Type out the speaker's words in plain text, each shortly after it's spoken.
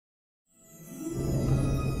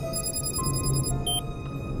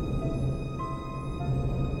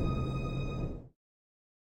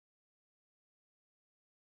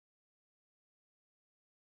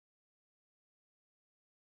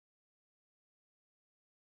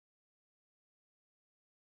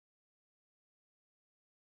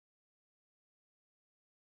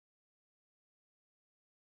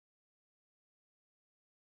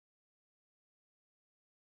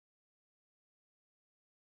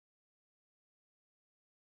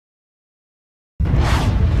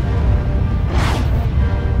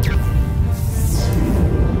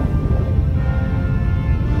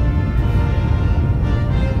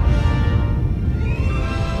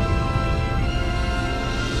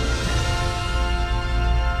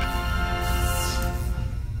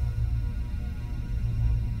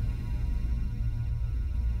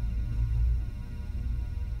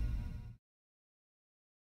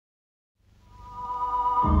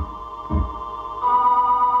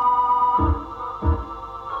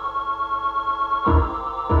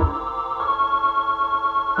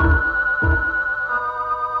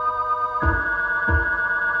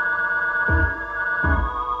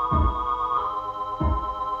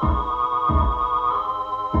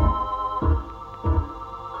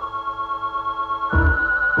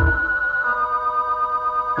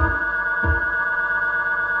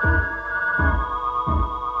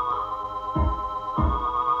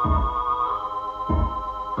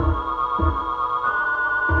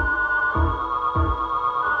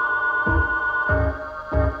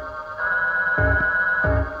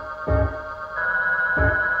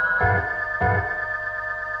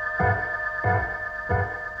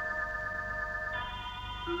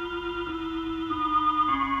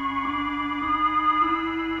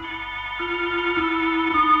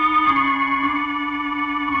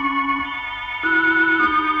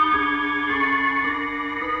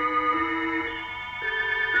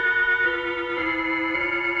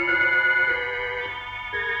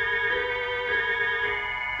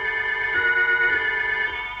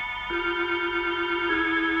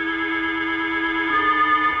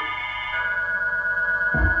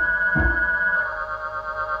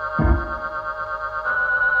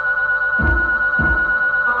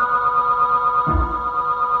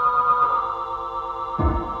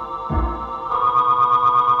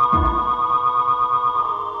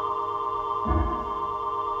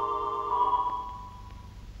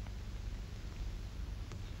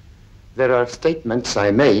There are statements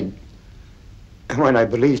I made when I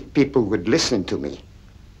believed people would listen to me,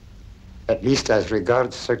 at least as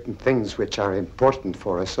regards certain things which are important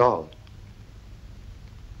for us all.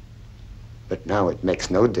 But now it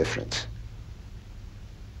makes no difference.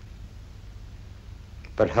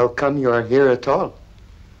 But how come you are here at all?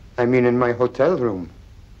 I mean, in my hotel room.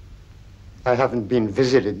 I haven't been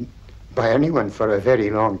visited by anyone for a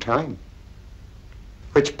very long time.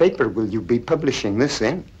 Which paper will you be publishing this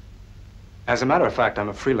in? As a matter of fact, I'm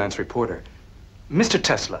a freelance reporter. Mr.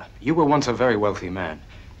 Tesla, you were once a very wealthy man.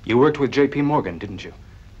 You worked with J.P. Morgan, didn't you?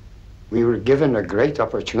 We were given a great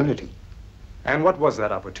opportunity. And what was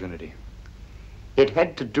that opportunity? It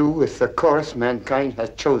had to do with the course mankind has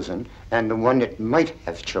chosen and the one it might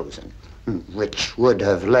have chosen, which would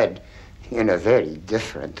have led in a very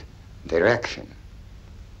different direction.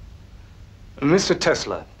 Mr.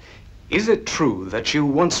 Tesla, is it true that you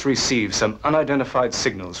once received some unidentified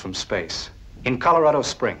signals from space in Colorado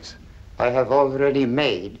Springs? I have already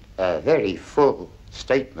made a very full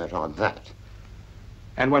statement on that.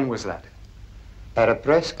 And when was that? At a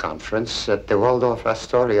press conference at the Waldorf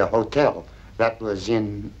Astoria Hotel. That was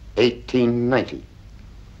in 1890.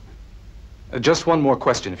 Just one more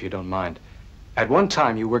question, if you don't mind. At one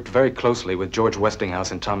time, you worked very closely with George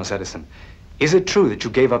Westinghouse and Thomas Edison. Is it true that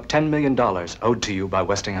you gave up $10 million owed to you by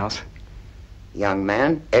Westinghouse? Young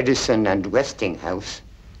man, Edison and Westinghouse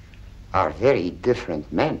are very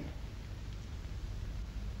different men.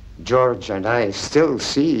 George and I still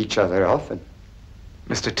see each other often.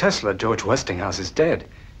 Mr. Tesla, George Westinghouse is dead.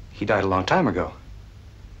 He died a long time ago.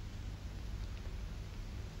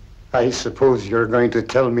 I suppose you're going to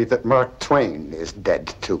tell me that Mark Twain is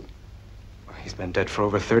dead, too. He's been dead for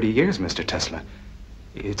over 30 years, Mr. Tesla.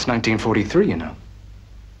 It's 1943, you know.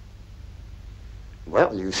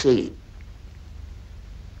 Well, you see,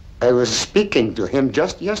 I was speaking to him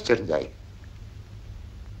just yesterday.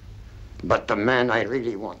 But the man I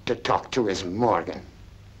really want to talk to is Morgan.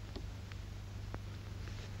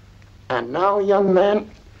 And now, young man,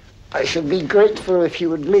 I should be grateful if you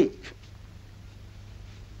would leave.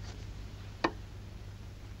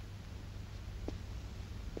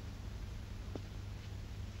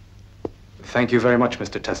 Thank you very much,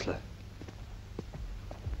 Mr. Tesla.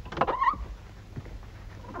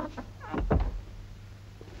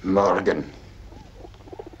 Morgan.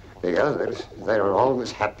 The others, they're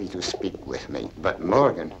always happy to speak with me. But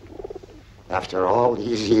Morgan, after all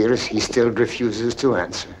these years, he still refuses to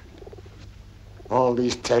answer. All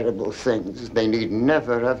these terrible things, they need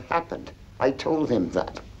never have happened. I told him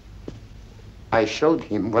that. I showed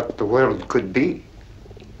him what the world could be.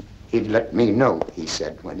 He'd let me know, he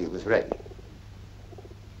said, when he was ready.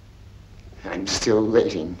 I'm still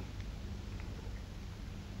waiting.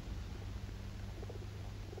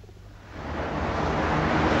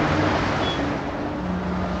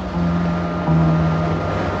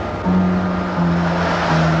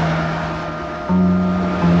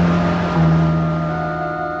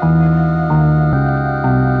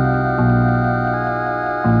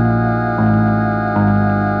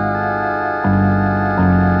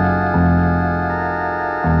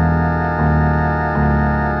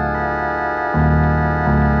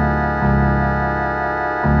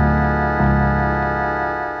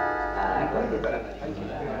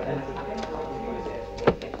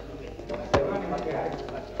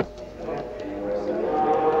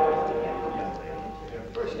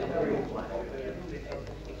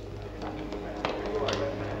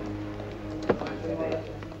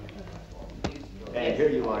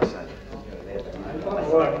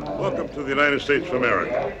 States of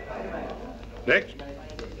America. Next.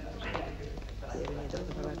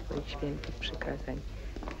 Twoich świętych przykazań,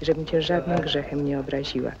 żebym cię żadnym grzechem nie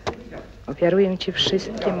obraziła. Ofiaruję ci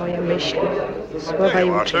wszystkie moje myśli, słowa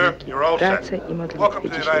i uczynki, pracę i modlitwy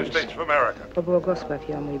dzisiejsze. Pobłogosław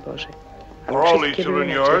je, o mój Boże. Are all these children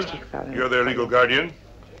yours? You're their legal guardian?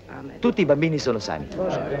 Amen. Tutti i bambini sono sani.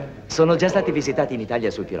 Boże. Sono già stati visitati in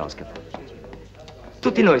Italia sul piroscafo.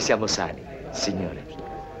 Tutti noi siamo sani, Signore.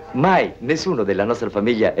 Mai nessuno della nostra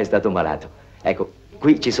famiglia è stato malato. Ecco,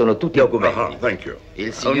 qui ci sono tutti i documenti. Thank you.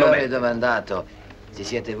 Il signore domandato se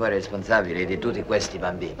siete voi responsabili di tutti questi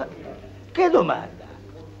bambini. Ma che domanda?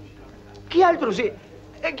 Chi altro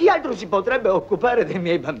si potrebbe occupare dei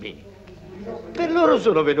miei bambini? Per loro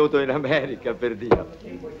sono venuto in America, per Dio.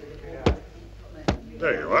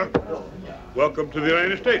 There you are. Welcome to the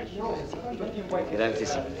United States. Grazie,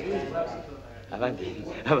 sì. Avanti,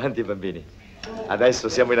 avanti bambini. Adesso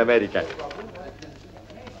siamo in America.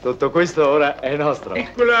 Tutto questo ora è nostro.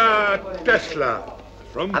 Nikola Tesla,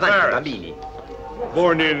 from Avanti, Paris. bambini.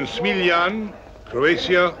 Born in Smiljan,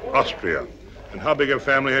 Croatia, Austria. And how big a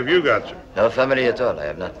family have you got, sir? No family at all. I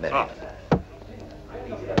have not married.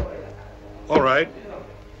 All right.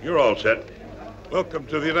 You're all set. Welcome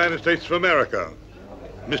to the United States of America,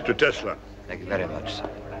 Mr. Tesla. Thank you very much, sir.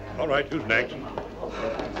 All right, who's next?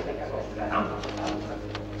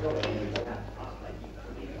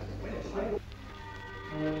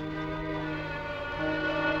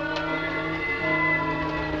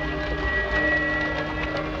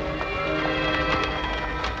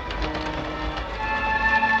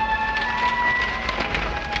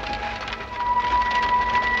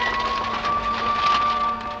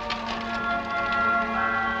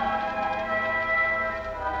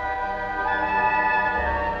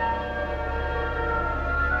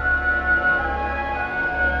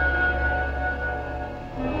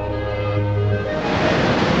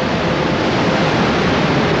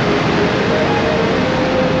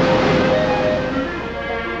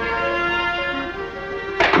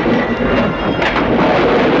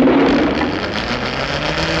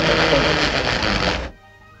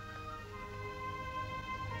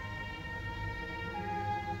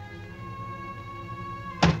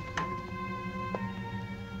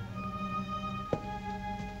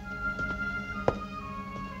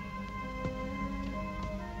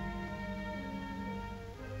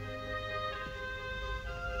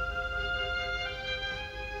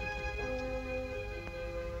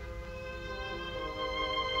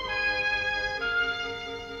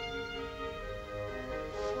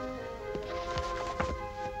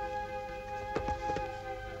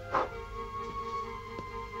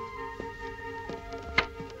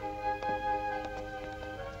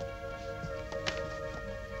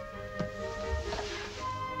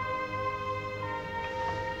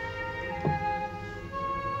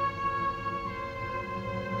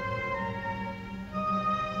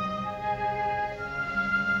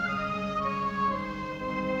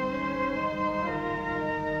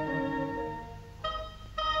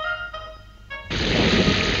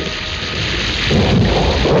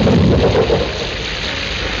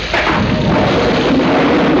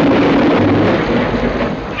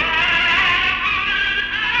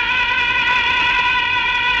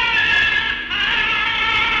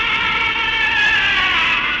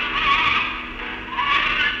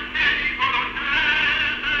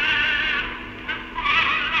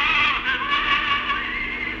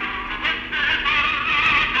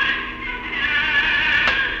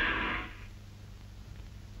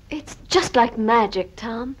 Just like magic,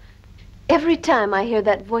 Tom. Every time I hear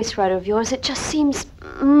that voice writer of yours, it just seems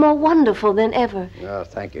more wonderful than ever. Oh,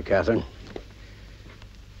 thank you, Catherine.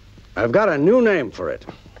 I've got a new name for it.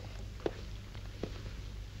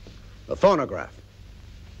 The phonograph.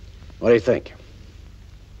 What do you think?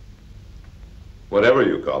 Whatever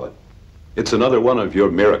you call it, it's another one of your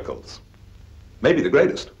miracles. Maybe the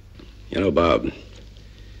greatest. You know, Bob,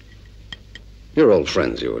 you're old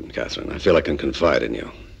friends, you and Catherine. I feel I can confide in you.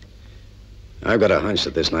 I've got a hunch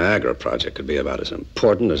that this Niagara project could be about as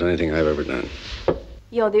important as anything I've ever done.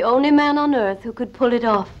 You're the only man on Earth who could pull it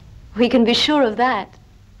off. We can be sure of that.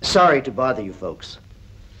 Sorry to bother you folks.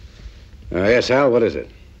 Yes, Hal, what is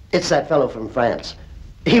it? It's that fellow from France.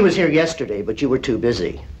 He was here yesterday, but you were too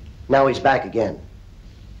busy. Now he's back again.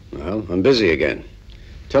 Well, I'm busy again.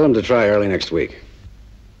 Tell him to try early next week.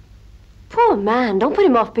 Poor man. Don't put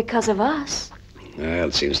him off because of us. Well,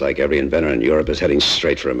 it seems like every inventor in Europe is heading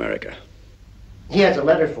straight for America. He has a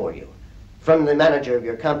letter for you from the manager of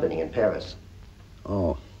your company in Paris.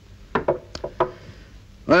 Oh.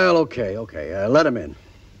 Well, okay. Let him in.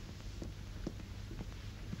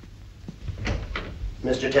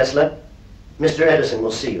 Mr. Tesla, Mr. Edison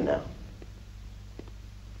will see you now.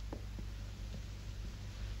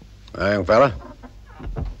 Hi, young fella.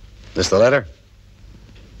 This the letter?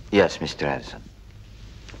 Yes, Mr. Edison.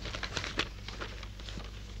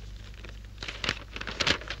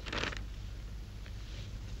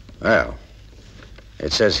 Well,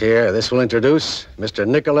 it says here, this will introduce Mr.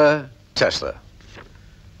 Nikola Tesla.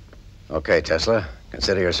 Okay, Tesla,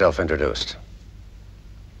 consider yourself introduced.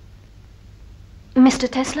 Mr.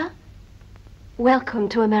 Tesla, welcome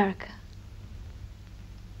to America.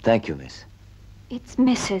 Thank you, miss. It's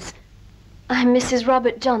Mrs. I'm Mrs.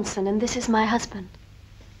 Robert Johnson, and this is my husband.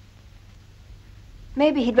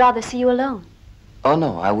 Maybe he'd rather see you alone. Oh,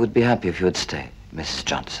 no, I would be happy if you would stay, Mrs.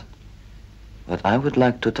 Johnson. What I would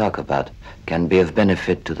like to talk about can be of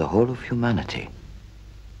benefit to the whole of humanity.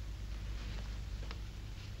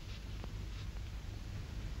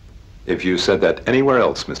 If you said that anywhere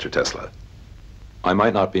else, Mr. Tesla, I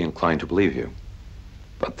might not be inclined to believe you.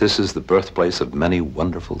 But this is the birthplace of many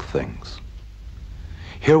wonderful things.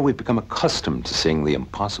 Here we've become accustomed to seeing the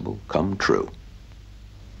impossible come true.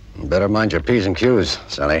 You better mind your P's and Q's,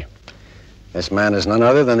 Sonny. This man is none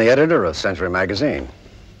other than the editor of Century magazine.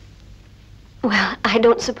 Well, I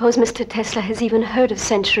don't suppose Mr. Tesla has even heard of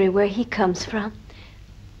Century, where he comes from.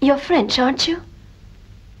 You're French, aren't you?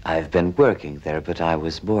 I've been working there, but I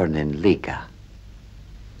was born in Lika.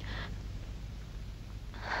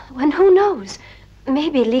 And who knows?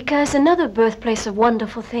 Maybe Lika is another birthplace of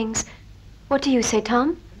wonderful things. What do you say,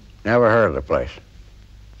 Tom? Never heard of the place.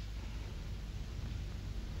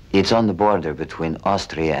 It's on the border between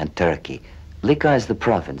Austria and Turkey. Lika is the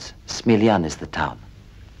province. Smiljan is the town.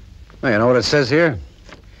 Well, you know what it says here?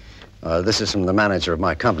 This is from the manager of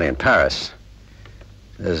my company in Paris.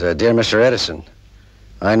 It says, Dear Mr. Edison,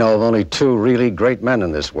 I know of only two really great men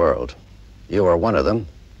in this world. You are one of them,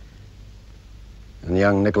 and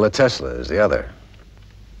young Nikola Tesla is the other.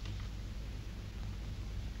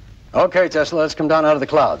 Okay, Tesla, let's come down out of the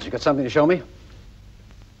clouds. You got something to show me?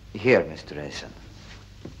 Here, Mr. Edison.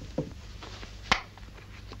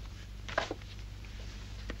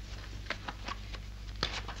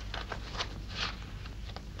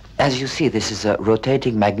 As you see, this is a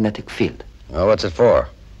rotating magnetic field. Well, what's it for?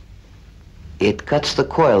 It cuts the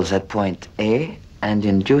coils at point A and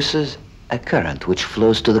induces a current which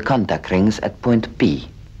flows to the contact rings at point B.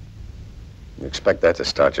 You expect that to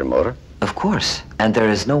start your motor? Of course. And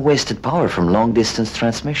there is no wasted power from long-distance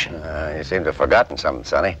transmission. You seem to have forgotten something,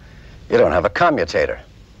 Sonny. You don't have a commutator.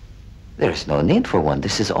 There is no need for one.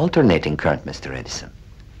 This is alternating current, Mr. Edison.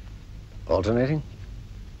 Alternating?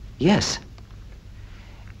 Yes.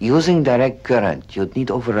 Using direct current, you'd need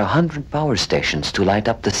over 100 power stations to light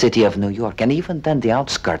up the city of New York. And even then, the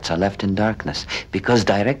outskirts are left in darkness because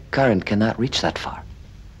direct current cannot reach that far.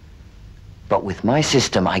 But with my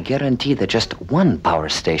system, I guarantee that just one power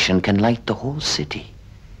station can light the whole city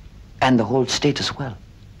and the whole state as well.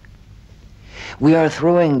 We are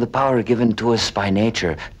throwing the power given to us by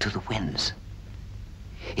nature to the winds.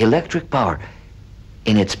 Electric power,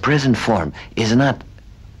 in its present form, is not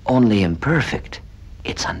only imperfect,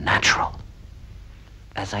 it's unnatural.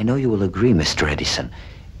 As I know you will agree, Mr. Edison,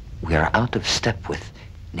 we are out of step with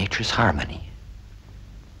nature's harmony.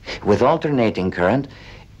 With alternating current,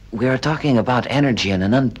 we are talking about energy in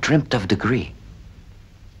an undreamt of degree.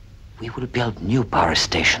 We will build new power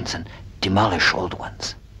stations and demolish old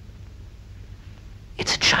ones.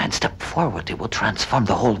 It's a giant step forward. It will transform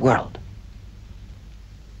the whole world.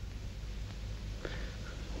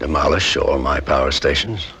 Demolish all my power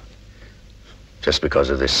stations? Just because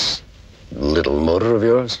of this little motor of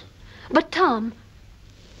yours? But, Tom...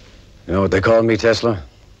 You know what they call me, Tesla?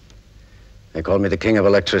 They call me the king of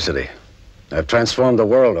electricity. I've transformed the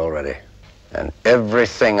world already. And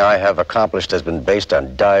everything I have accomplished has been based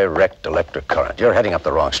on direct electric current. You're heading up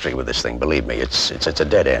the wrong street with this thing, believe me. It's a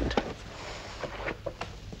dead end.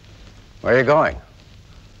 Where are you going?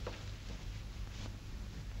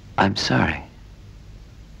 I'm sorry.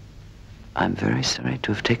 I'm very sorry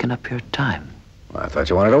to have taken up your time. Well, I thought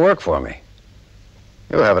you wanted to work for me.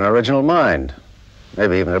 You have an original mind.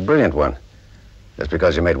 Maybe even a brilliant one. Just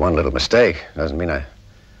because you made one little mistake doesn't mean I'm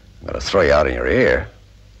going to throw you out in your ear.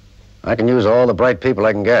 I can use all the bright people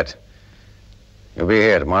I can get. You'll be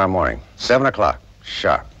here tomorrow morning, 7 o'clock,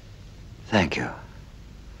 sharp. Thank you.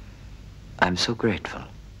 I'm so grateful.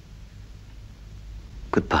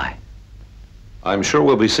 Goodbye. I'm sure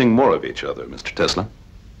we'll be seeing more of each other, Mr. Tesla.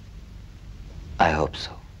 I hope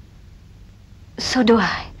so. So do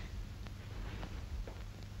I.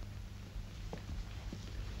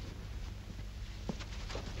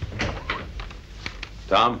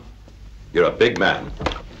 Tom, you're a big man.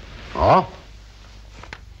 Oh?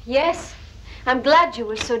 Yes. I'm glad you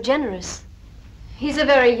were so generous. He's a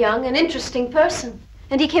very young and interesting person.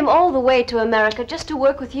 And he came all the way to America just to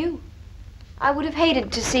work with you. I would have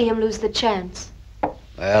hated to see him lose the chance.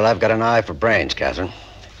 Well, I've got an eye for brains, Catherine.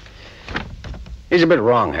 He's a bit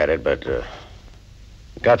wrong-headed, but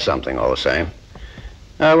got something all the same.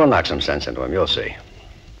 We'll knock some sense into him, you'll see.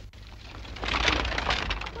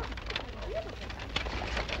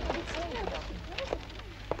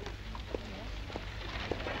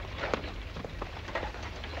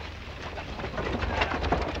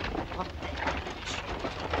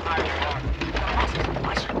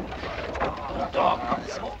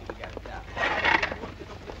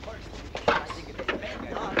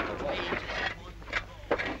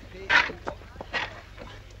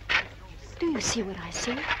 Do you see what I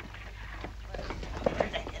see?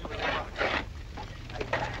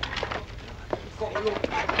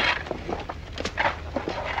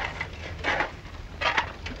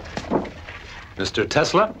 Mr.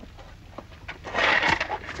 Tesla?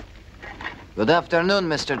 Good afternoon,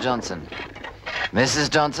 Mr. Johnson. Mrs.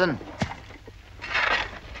 Johnson?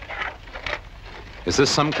 Is this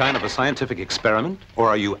some kind of a scientific experiment, or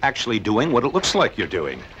are you actually doing what it looks like you're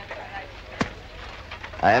doing?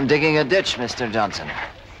 I am digging a ditch, Mr. Johnson.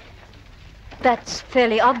 That's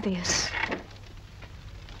fairly obvious.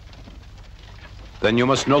 Then you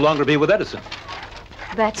must no longer be with Edison.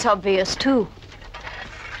 That's obvious, too.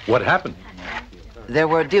 What happened? There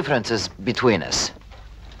were differences between us.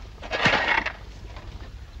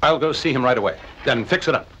 I'll go see him right away. Then fix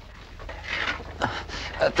it up.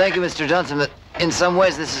 Thank you, Mr. Johnson, but in some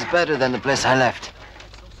ways this is better than the place I left.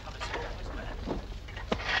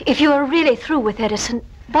 If you are really through with Edison,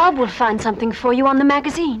 Bob will find something for you on the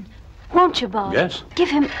magazine. Won't you, Bob? Yes. Give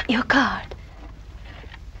him your card.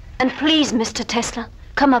 And please, Mr. Tesla,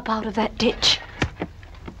 come up out of that ditch.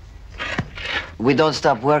 We don't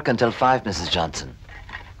stop work until 5, Mrs. Johnson.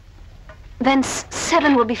 Then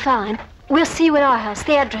 7 will be fine. We'll see you at our house.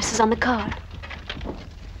 The address is on the card.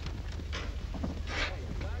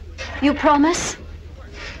 You promise?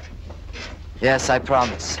 Yes, I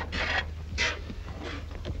promise.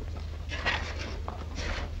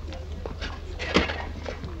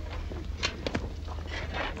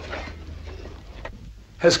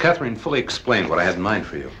 Has Catherine fully explained what I had in mind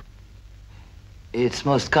for you? It's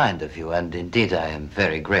most kind of you, and indeed I am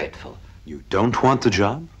very grateful. You don't want the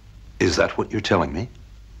job? Is that what you're telling me?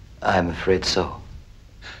 I'm afraid so.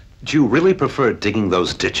 Do you really prefer digging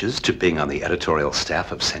those ditches to being on the editorial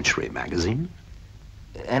staff of Century magazine?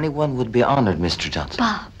 Anyone would be honored, Mr. Johnson.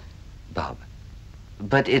 Bob. Bob.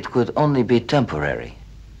 But it could only be temporary,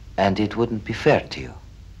 and it wouldn't be fair to you.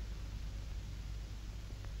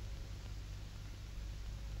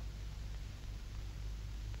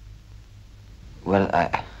 Well,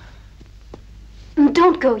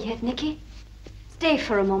 Don't go yet, Nicky. Stay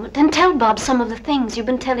for a moment and tell Bob some of the things you've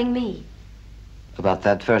been telling me. About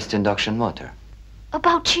that first induction motor?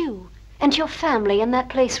 About you and your family and that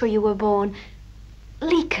place where you were born.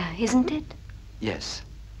 Lika, isn't it? Yes.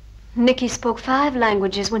 Nicky spoke 5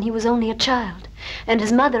 languages when he was only a child. And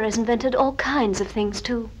his mother has invented all kinds of things,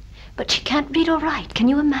 too. But she can't read or write, can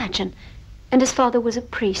you imagine? And his father was a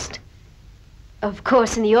priest. Of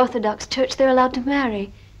course, in the Orthodox Church, they're allowed to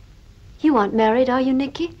marry. You aren't married, are you,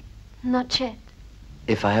 Nicky? Not yet.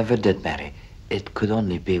 If I ever did marry, it could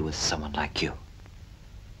only be with someone like you.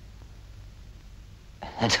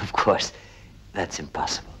 And of course, that's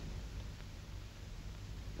impossible.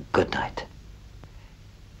 Good night.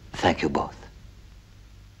 Thank you both.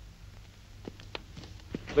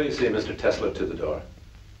 Please see Mr. Tesla to the door.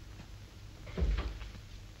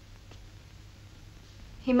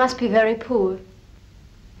 He must be very poor.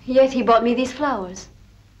 Yet he bought me these flowers.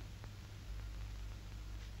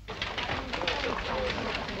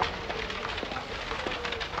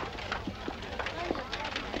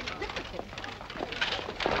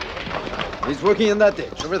 He's working in that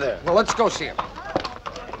ditch, over there. Well, let's go see him.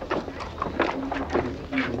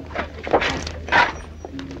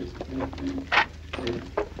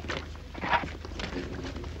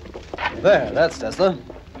 There, that's Tesla.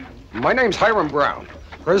 My name's Hiram Brown,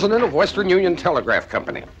 president of Western Union Telegraph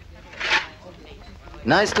Company.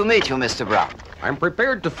 Nice to meet you, Mr. Brown. I'm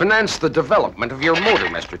prepared to finance the development of your motor,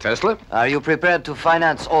 Mr. Tesla. Are you prepared to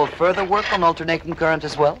finance all further work on alternating current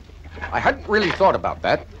as well? I hadn't really thought about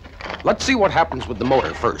that. Let's see what happens with the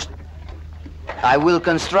motor first. I will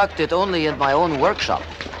construct it only in my own workshop.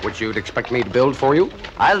 Which you'd expect me to build for you?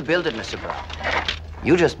 I'll build it, Mr. Brown.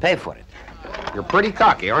 You just pay for it. You're pretty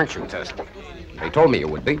cocky, aren't you, Tesla? They told me you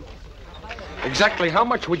would be. Exactly how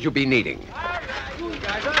much would you be needing?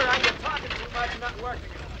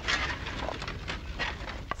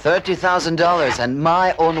 $30,000 and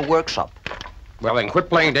my own workshop. Well, then quit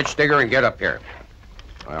playing ditch digger and get up here.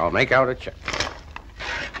 I'll make out a check.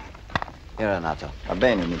 Here, Renato. Va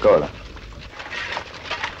bene, Nicola.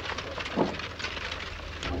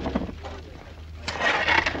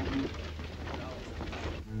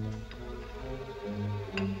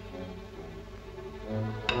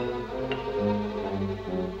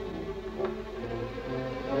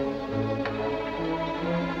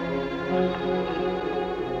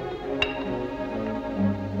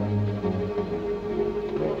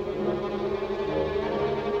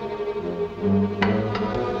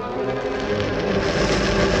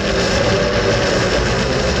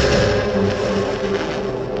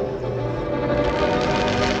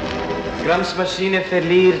 Grams Maschine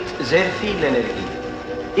verliert sehr viel Energie.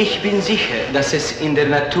 Ich bin sicher, dass es in der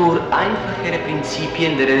Natur einfachere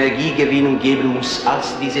Prinzipien der Energiegewinnung geben muss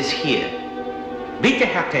als dieses hier. Bitte,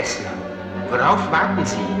 Herr Tesla, worauf warten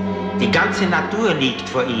Sie? Die ganze Natur liegt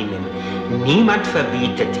vor Ihnen. Niemand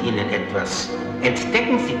verbietet Ihnen etwas.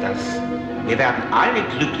 Entdecken Sie das. Wir werden alle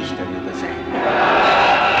glücklich darüber sein.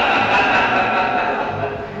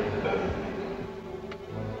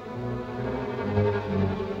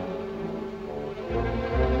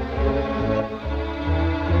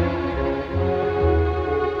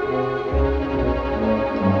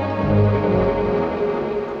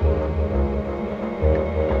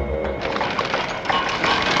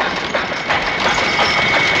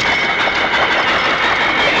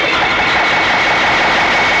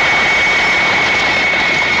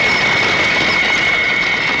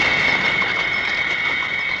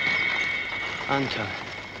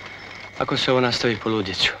 Ako se ovo nastavi,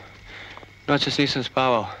 poludjet ću. Noćas nisam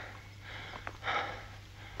spavao.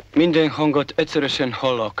 Minden hangot egyszerűen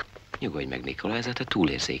hallok. Nyugodj meg, Nikola, ez a te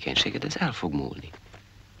túlérzékenységed, ez el fog múlni.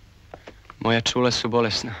 Moja čula su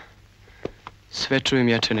bolesna. Sve čujem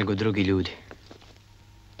jače nego drugi ljudi.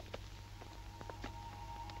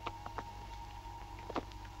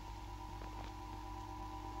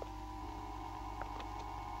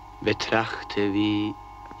 Betrachte wie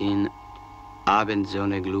in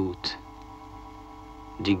Abendsonne Glut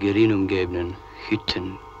die gerinnumgebenen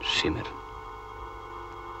Hütten schimmern.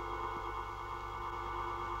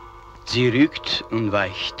 Sie rückt und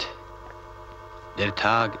weicht. Der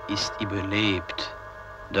Tag ist überlebt.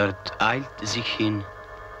 Dort eilt sich hin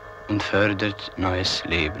und fördert neues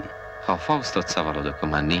Leben. Ha a Faustot szavarod, akkor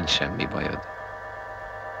már nincs semmi bajod.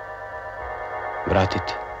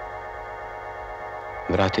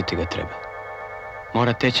 Vratiti ga treba.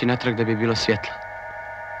 Mora teći natrag da bi bilo svjetla.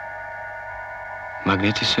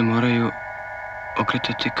 Magneti se moraju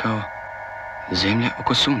okretati kao zemlja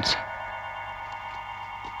oko sunca.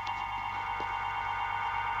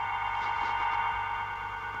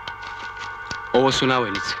 Ovo su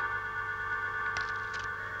navojnice.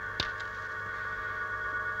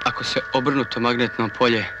 Ako se obrnuto magnetno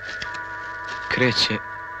polje kreće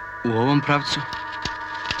u ovom pravcu,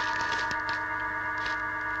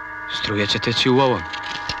 struja će teći u ovom.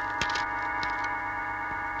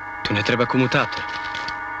 Tu ne treba komutator.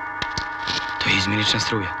 To je izmjenična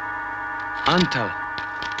struja. Antal,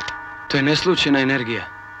 to je neslučajna energija.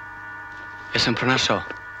 Ja sam pronašao.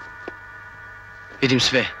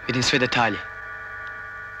 Vidim sve detalje.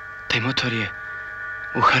 Taj motor je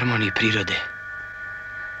u harmoniji prirode.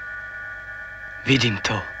 Vidim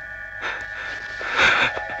to.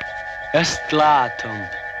 Est latom.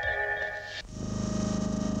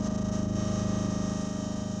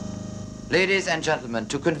 Ladies and gentlemen,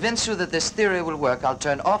 to convince you that this theory will work, I'll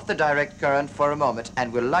turn off the direct current for a moment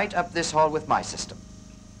and we'll light up this hall with my system.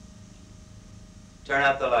 Turn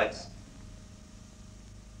out the lights.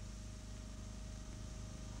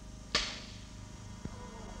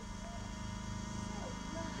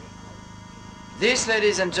 This,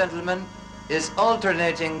 ladies and gentlemen, is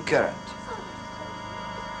alternating current.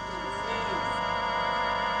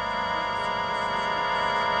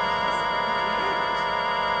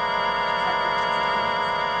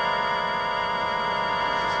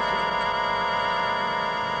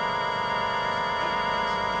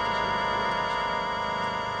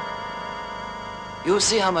 You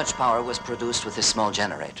see how much power was produced with this small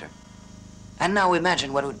generator. And now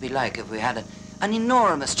imagine what it would be like if we had an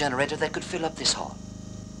enormous generator that could fill up this hall.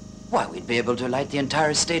 Why, we'd be able to light the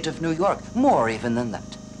entire state of New York, more even than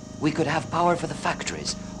that. We could have power for the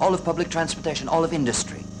factories, all of public transportation, all of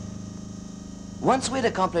industry. Once we'd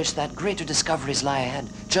accomplished that, greater discoveries lie ahead,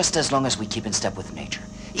 just as long as we keep in step with nature.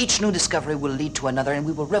 Each new discovery will lead to another, and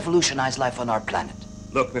we will revolutionize life on our planet.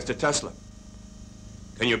 Look, Mr. Tesla,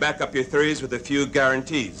 can you back up your theories with a few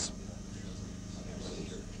guarantees?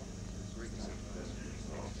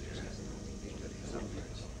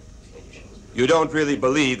 You don't really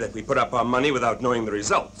believe that we put up our money without knowing the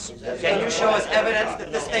results. Can you show us evidence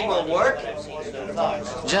that this thing will work?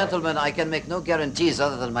 Gentlemen, I can make no guarantees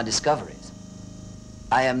other than my discoveries.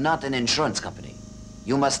 I am not an insurance company.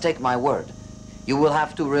 You must take my word. You will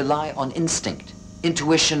have to rely on instinct,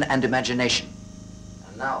 intuition, and imagination.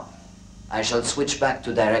 And now, I shall switch back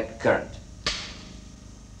to direct current.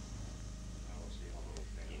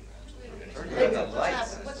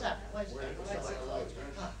 What's up?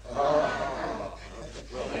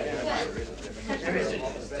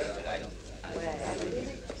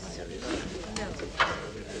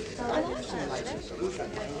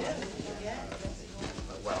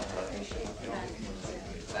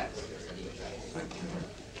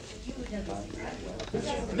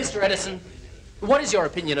 Mr. Edison, what is your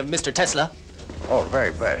opinion of Mr. Tesla? Oh,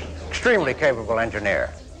 very best. Extremely capable engineer.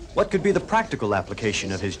 What could be the practical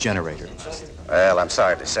application of his generator? Well, I'm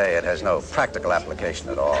sorry to say it has no practical application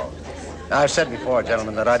at all. Now, I've said before,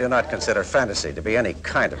 gentlemen, that I do not consider fantasy to be any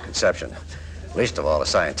kind of conception, least of all a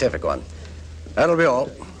scientific one. That'll be all.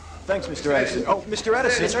 Thanks, Mr. Edison. Oh, Mr.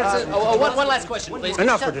 Edison. Mr. Edison, one last question, please.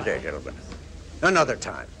 Enough for today, gentlemen. Another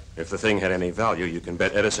time. If the thing had any value, you can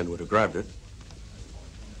bet Edison would have grabbed it.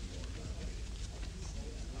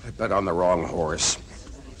 I bet on the wrong horse.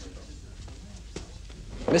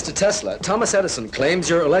 Mr. Tesla, Thomas Edison claims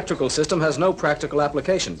your electrical system has no practical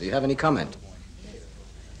application. Do you have any comment?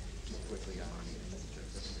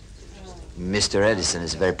 Mr. Edison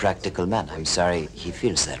is a very practical man. I'm sorry he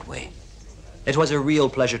feels that way. It was a real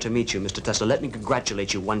pleasure to meet you, Mr. Tesla. Let me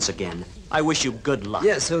congratulate you once again. I wish you good luck.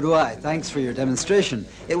 Yes, so do I. Thanks for your demonstration.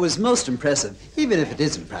 It was most impressive, even if it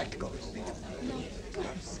isn't practical.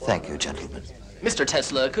 Thank you, gentlemen. Mr.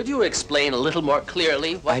 Tesla, could you explain a little more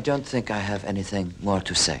clearly what... I don't think I have anything more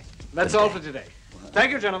to say. That's all for today.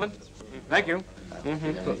 Thank you, gentlemen. Thank you.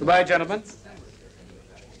 Goodbye, gentlemen.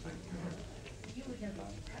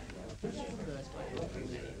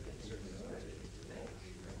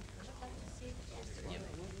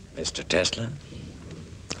 Mr. Tesla,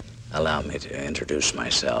 allow me to introduce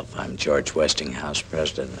myself. I'm George Westinghouse,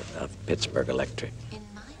 president of Pittsburgh Electric.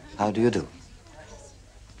 How do you do?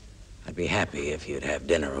 I'd be happy if you'd have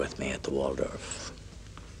dinner with me at the Waldorf.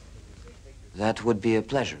 That would be a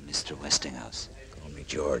pleasure, Mr. Westinghouse. Call me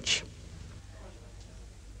George.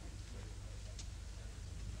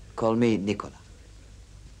 Call me Nikola.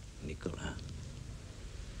 Nikola?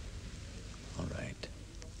 All right.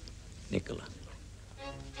 Nikola.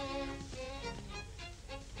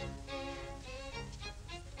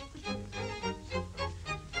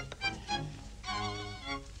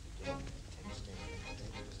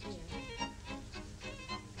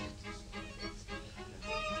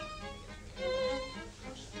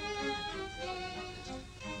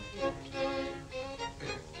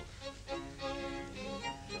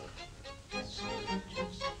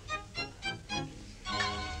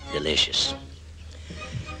 Delicious.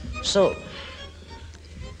 So,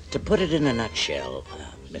 to put it in a nutshell,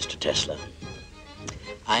 Mr. Tesla,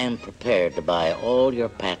 I am prepared to buy all your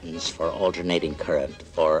patents for alternating current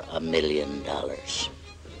for $1 million.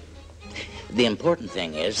 The important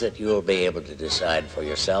thing is that you'll be able to decide for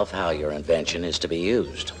yourself how your invention is to be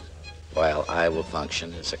used, while I will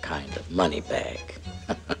function as a kind of money bag.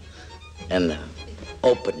 An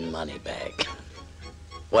open money bag.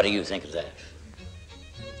 What do you think of that?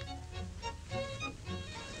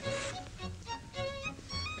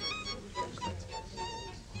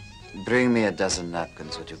 Bring me a dozen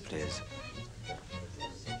napkins, would you please?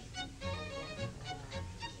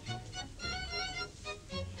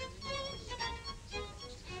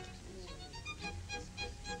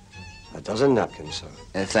 A dozen napkins, sir.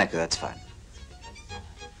 Thank you, that's fine.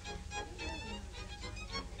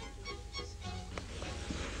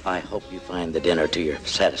 I hope you find the dinner to your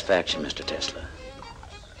satisfaction, Mr. Tesla.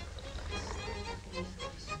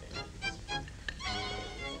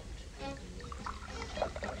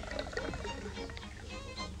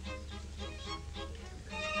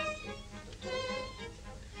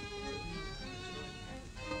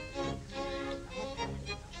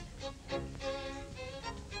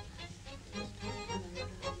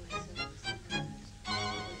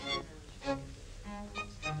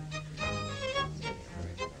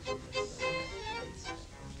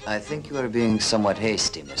 I think you are being somewhat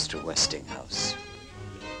hasty, Mr. Westinghouse.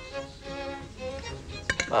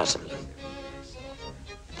 Possibly.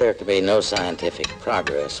 There can be no scientific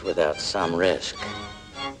progress without some risk.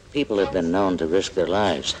 People have been known to risk their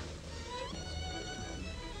lives.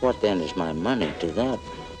 What then is my money to that?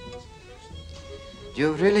 Do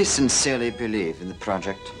you really sincerely believe in the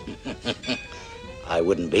project? I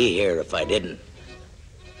wouldn't be here if I didn't.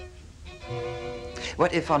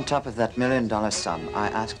 What if on top of that $1 million sum, I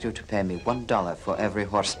asked you to pay me $1 for every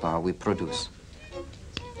horsepower we produce?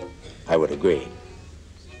 I would agree.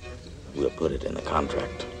 We'll put it in the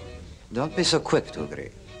contract. Don't be so quick to agree.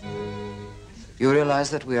 You realize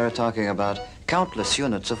that we are talking about countless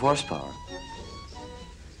units of horsepower.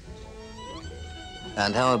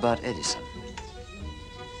 And how about Edison?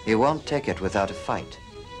 He won't take it without a fight,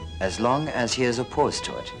 as long as he is opposed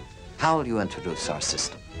to it. How will you introduce our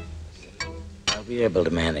system? I'll be able to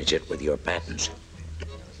manage it with your patents.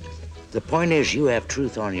 The point is, you have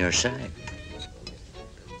truth on your side.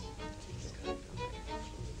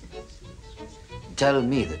 Tell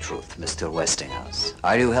me the truth, Mr. Westinghouse.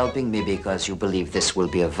 Are you helping me because you believe this will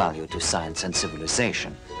be of value to science and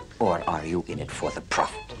civilization? Or are you in it for the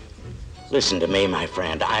profit? Listen to me, my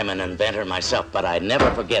friend. I'm an inventor myself, but I never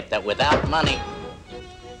forget that without money,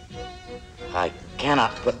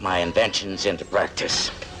 cannot put my inventions into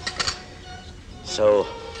practice. So,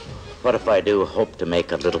 what if I do hope to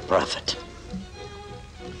make a little profit?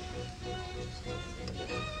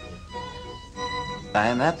 I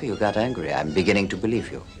am happy you got angry. I'm beginning to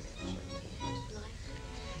believe you.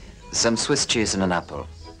 Some Swiss cheese and an apple.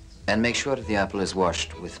 And make sure the apple is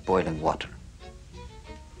washed with boiling water.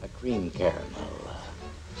 A cream caramel,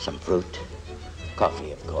 some fruit,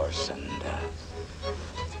 coffee, of course, and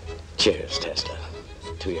cheers, Tesla,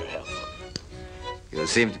 to your health. You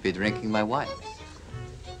seem to be drinking my wine.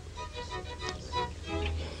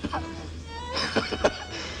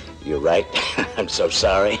 You're right. I'm so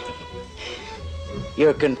sorry.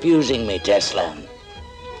 You're confusing me, Tesla.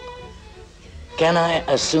 Can I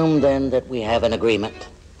assume, then, that we have an agreement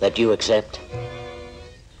that you accept?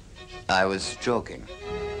 I was joking.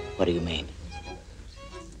 What do you mean?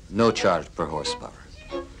 No charge per horsepower.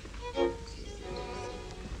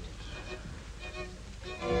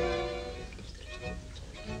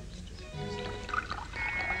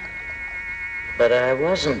 But I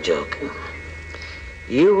wasn't joking.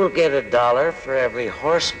 You will get $1 for every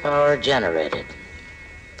horsepower generated.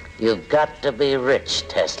 You've got to be rich,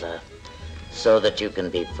 Tesla, so that you can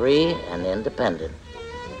be free and independent.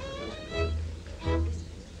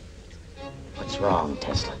 What's wrong,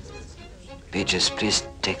 Tesla? Peaches, please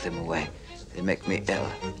take them away. They make me ill.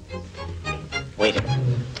 Wait a minute.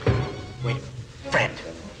 Wait a minute. Fred.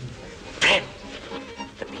 Fred.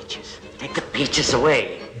 The peaches. Take the peaches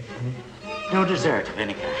away. No dessert of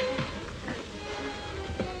any kind.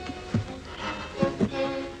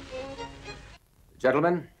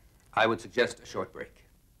 Gentlemen, I would suggest a short break.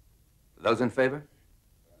 Those in favor?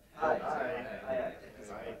 I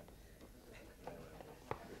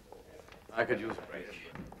could use a break.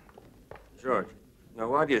 George, now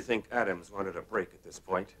why do you think Adams wanted a break at this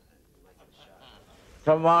point?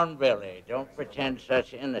 Come on, Billy. Don't pretend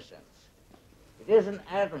such innocence. It isn't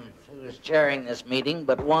Adams who is chairing this meeting,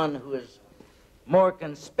 but one who is more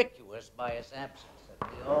conspicuous by his absence. And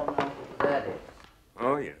we all know who that is.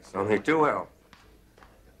 Oh, yes, only too well.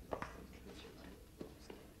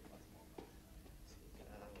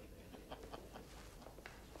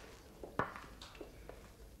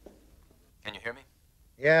 Can you hear me?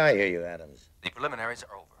 Yeah, I hear you, Adams. The preliminaries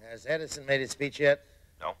are over. Has Edison made his speech yet?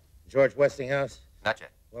 No. George Westinghouse? Not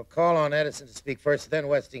yet. Well, call on Edison to speak first, then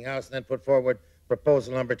Westinghouse, and then put forward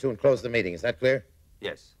proposal number 2 and close the meeting. Is that clear?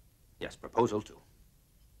 Yes. Yes, proposal 2.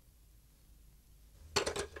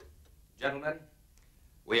 Gentlemen,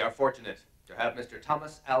 we are fortunate to have Mr.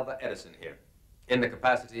 Thomas Alva Edison here in the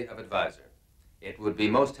capacity of advisor. It would be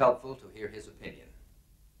most helpful to hear his opinion.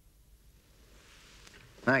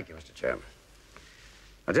 Thank you, Mr. Chairman.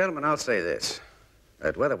 Now, gentlemen, I'll say this,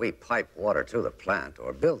 that whether we pipe water to the plant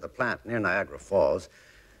or build the plant near Niagara Falls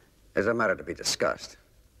is a matter to be discussed.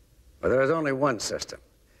 But there is only one system.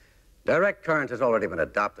 Direct current has already been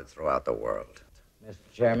adopted throughout the world. Mr.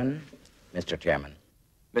 Chairman, Mr. Chairman.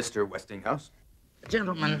 Mr. Westinghouse.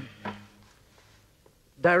 Gentlemen,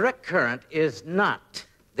 direct current is not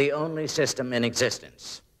the only system in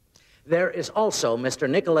existence. There is also Mr.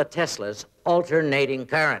 Nikola Tesla's alternating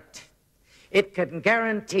current. It can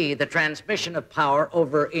guarantee the transmission of power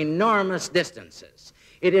over enormous distances.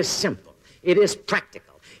 It is simple. It is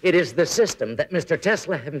practical. It is the system that Mr.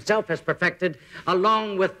 Tesla himself has perfected,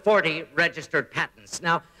 along with 40 registered patents.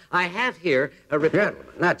 Now, I have here a report.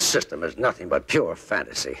 Gentlemen, that system is nothing but pure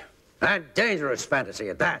fantasy. And dangerous fantasy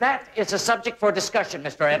at that. That is a subject for discussion,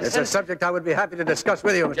 Mr. Edison. It's a subject I would be happy to discuss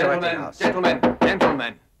with you, Mr. Westinghouse.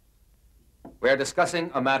 Gentlemen. We are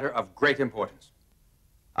discussing a matter of great importance.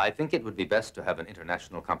 I think it would be best to have an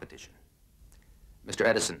international competition. Mr.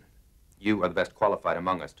 Edison, you are the best qualified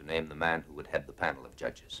among us to name the man who would head the panel of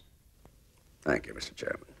judges. Thank you, Mr.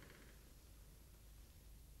 Chairman.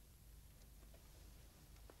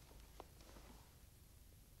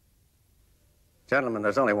 Gentlemen,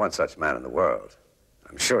 there's only one such man in the world.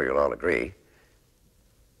 I'm sure you'll all agree.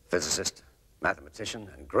 Physicist, mathematician,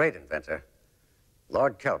 and great inventor,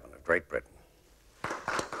 Lord Kelvin of Great Britain.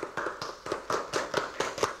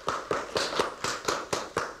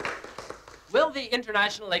 Will the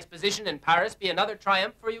International Exposition in Paris be another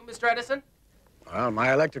triumph for you, Mr. Edison? Well,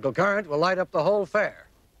 my electrical current will light up the whole fair.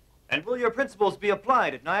 And will your principles be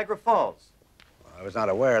applied at Niagara Falls? I was not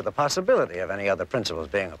aware of the possibility of any other principles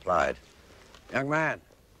being applied. Young man,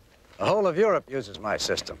 the whole of Europe uses my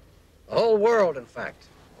system. The whole world, in fact.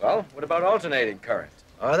 Well, what about alternating current?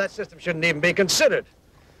 Oh, that system shouldn't even be considered.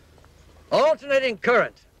 Alternating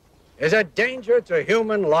current is a danger to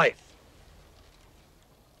human life.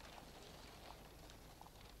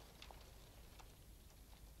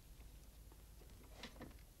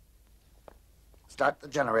 start the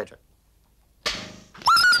generator.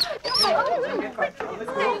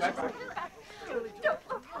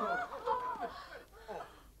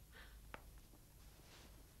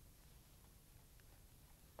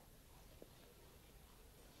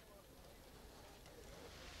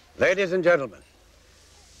 Ladies and gentlemen,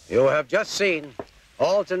 you have just seen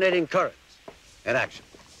alternating currents in action.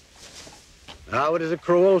 Now, it is a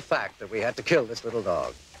cruel fact that we had to kill this little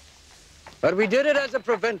dog. But we did it as a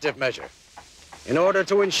preventive measure in order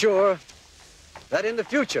to ensure that in the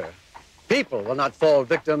future, people will not fall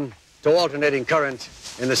victim to alternating current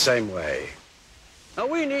in the same way. Now,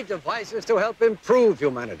 we need devices to help improve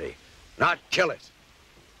humanity, not kill it.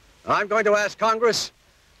 I'm going to ask Congress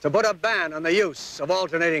to put a ban on the use of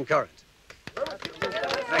alternating current.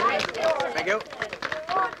 Thank you.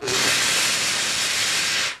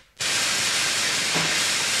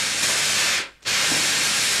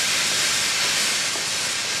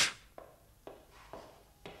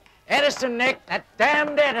 Edison, Nick, that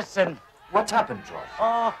damned Edison. What's happened, George?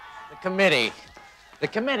 Oh, the committee. The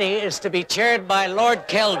committee is to be chaired by Lord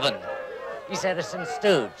Kelvin. He's Edison's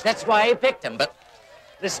stooge. That's why he picked him, but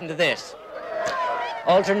listen to this.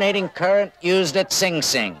 Alternating current used at Sing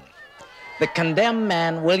Sing. The condemned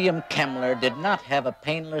man, William Kemmler, did not have a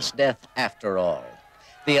painless death after all.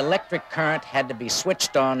 The electric current had to be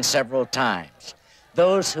switched on several times.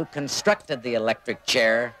 Those who constructed the electric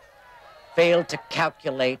chair failed to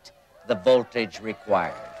calculate the voltage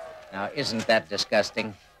required. Now, isn't that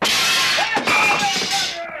disgusting?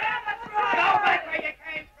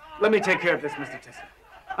 Let me take care of this, Mr. Tesla.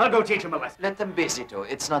 I'll go teach him a lesson. Let them be, Zito.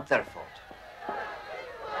 It's not their fault.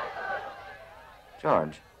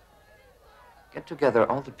 George, get together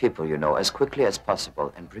all the people you know as quickly as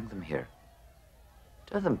possible and bring them here.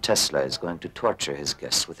 Tell them Tesla is going to torture his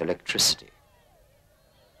guests with electricity.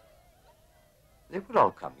 They will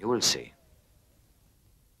all come, you will see.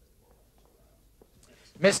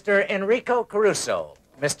 Mr. Enrico Caruso,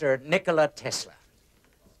 Mr. Nikola Tesla.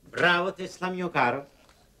 Bravo, Tesla, mio caro.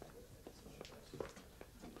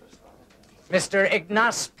 Mr.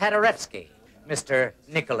 Ignace Paderewski, Mr.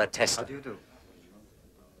 Nikola Tesla. How do you do?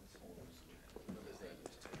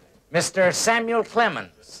 Mr. Samuel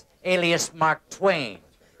Clemens, alias Mark Twain,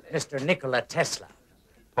 Mr. Nikola Tesla.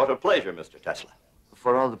 What a pleasure, Mr. Tesla.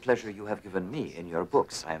 For all the pleasure you have given me in your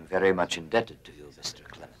books, I am very much indebted to you, Mr.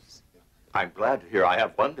 Clemens. I'm glad to hear I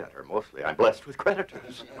have one debtor, mostly. I'm blessed with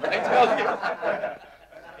creditors. I tell you.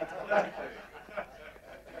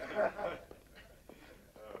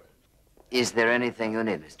 Is there anything you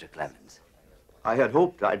need, Mr. Clemens? I had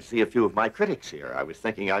hoped I'd see a few of my critics here. I was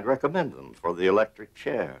thinking I'd recommend them for the electric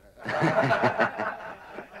chair.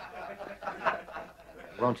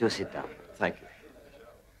 Won't you sit down? Thank you.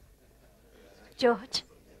 George,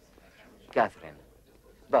 Catherine.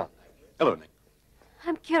 Bob. Hello, Nick.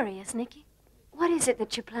 I'm curious, Nicky. What is it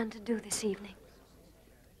that you plan to do this evening?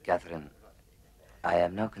 Catherine, I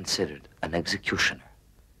am now considered an executioner.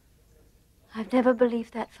 I've never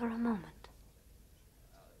believed that for a moment.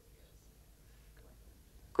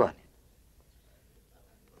 Go on.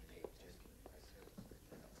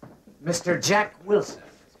 Mr. Jack Wilson,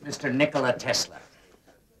 Mr. Nikola Tesla.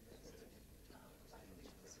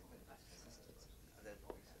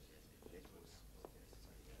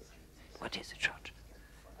 What is it, George?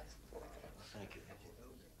 Thank you.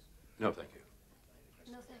 No, thank you.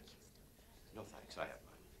 No, thank you. No, thanks. I have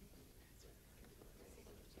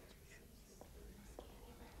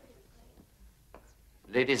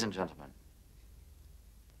mine. Ladies and gentlemen,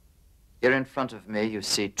 here in front of me you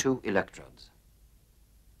see 2 electrodes.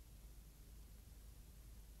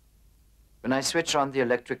 When I switch on the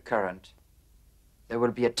electric current, there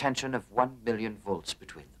will be a tension of 1 million volts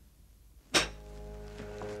between them.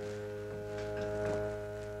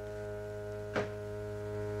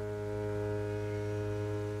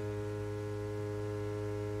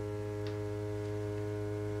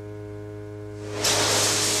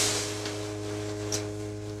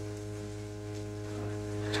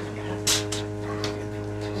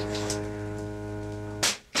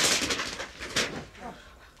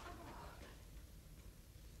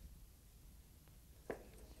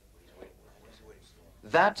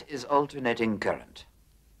 That is alternating current.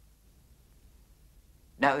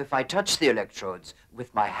 Now, if I touch the electrodes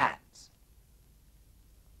with my hands,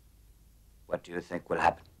 what do you think will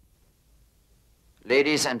happen?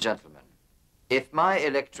 Ladies and gentlemen, if my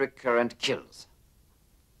electric current kills,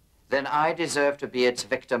 then I deserve to be its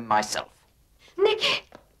victim myself. Nicky,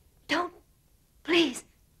 don't. Please,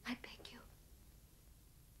 I beg you.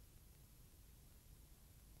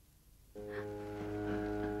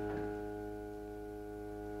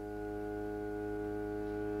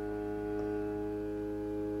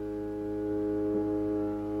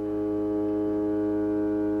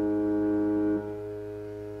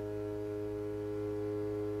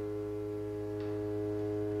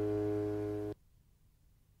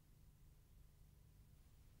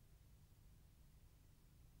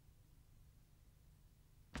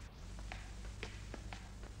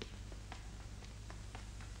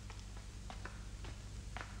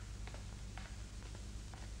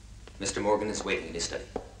 Mr. Morgan is waiting in his study.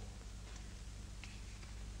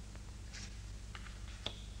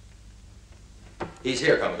 He's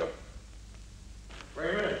here, Commodore. Wait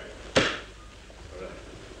a minute.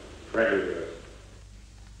 Right.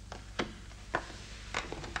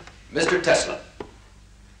 Mr. Tesla.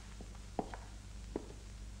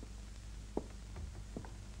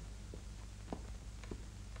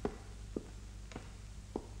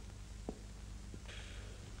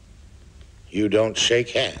 You don't shake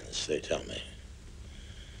hands, they tell me.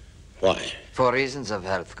 Why? For reasons of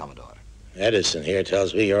health, Commodore. Edison here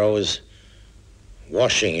tells me you're always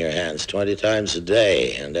washing your hands 20 times a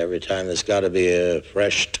day, and every time there's got to be a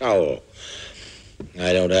fresh towel.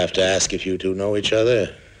 I don't have to ask if you two know each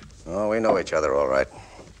other. Oh, we know each other all right.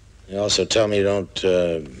 They also tell me you don't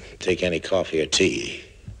take any coffee or tea.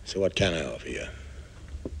 So what can I offer you?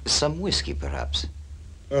 Some whiskey, perhaps.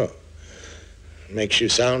 Oh. Makes you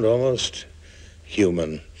sound almost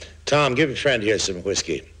human. Tom, give your friend here some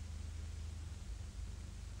whiskey.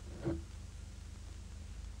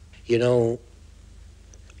 You know,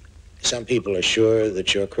 some people are sure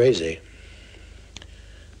that you're crazy.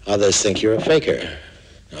 Others think you're a faker.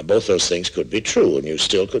 Now, both those things could be true, and you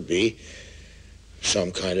still could be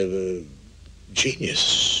some kind of a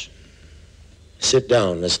genius. Sit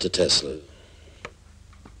down, Mr. Tesla.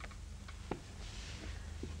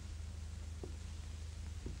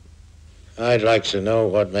 I'd like to know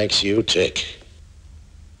what makes you tick.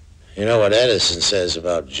 You know what Edison says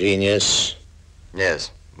about genius? Yes,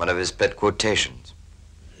 one of his pet quotations.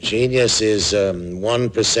 Genius is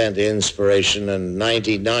 1% inspiration and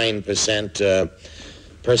 99%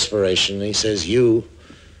 perspiration. He says you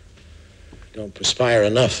don't perspire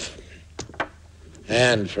enough.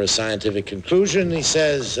 And for a scientific conclusion, he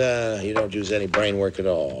says you don't use any brain work at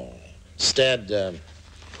all. Instead,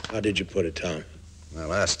 how did you put it, Tom?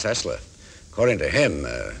 Well, ask Tesla. According to him,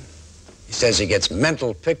 he says he gets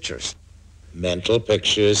mental pictures. Mental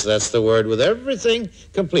pictures, that's the word, with everything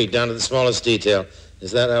complete, down to the smallest detail.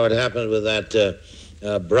 Is that how it happened with that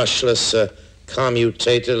brushless,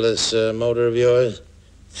 commutatorless motor of yours? It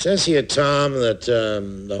says here, Tom, that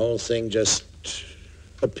the whole thing just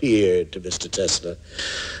appeared to Mr. Tesla.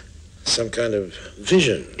 Some kind of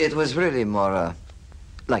vision. It was really more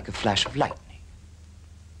like a flash of lightning.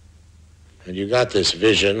 And you got this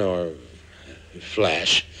vision, or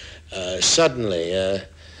flash, suddenly,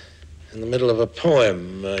 in the middle of a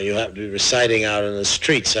poem you happen to be reciting out in the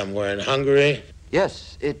street somewhere in Hungary?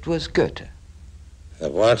 Yes, it was Goethe. The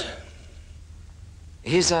what?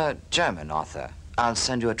 He's a German author. I'll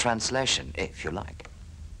send you a translation, if you like.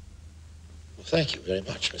 Well, thank you very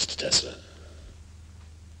much, Mr. Tesla.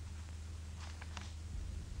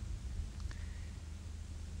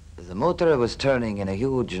 The motor was turning in a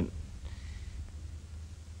huge...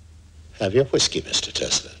 Have your whiskey, Mr.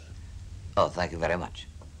 Tesla. Oh, thank you very much.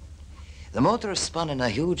 The motor spun in a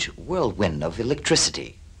huge whirlwind of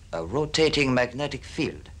electricity, a rotating magnetic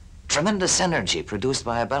field, tremendous energy produced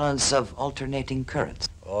by a balance of alternating currents.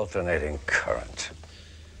 Alternating current.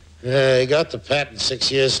 He got the patent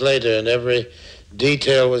 6 years later, and every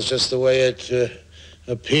detail was just the way it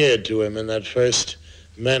appeared to him in that first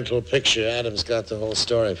mental picture. Adam's got the whole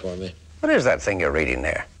story for me. What is that thing you're reading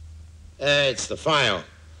there? It's the file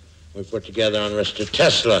we put together on Mr.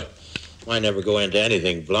 Tesla. I never go into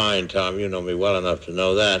anything blind, Tom. You know me well enough to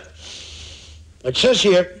know that. It says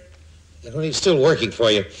here that when he's still working for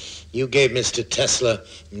you, you gave Mr. Tesla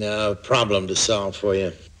a problem to solve for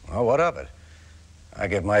you. Well, what of it? I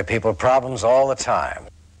give my people problems all the time.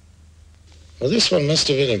 Well, this one must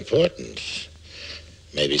have been important.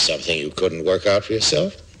 Maybe something you couldn't work out for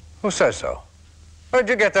yourself? Who says so? Where'd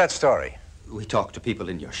you get that story? We talked to people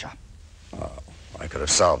in your shop. Oh, I could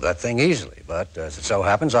have solved that thing easily, but as it so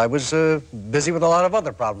happens, I was busy with a lot of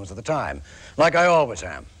other problems at the time, like I always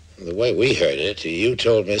am. The way we heard it, you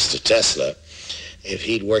told Mr. Tesla if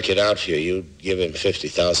he'd work it out for you, you'd give him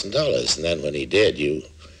 $50,000. And then when he did, you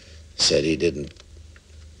said he didn't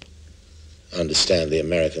understand the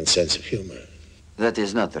American sense of humor. That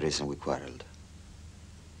is not the reason we quarreled.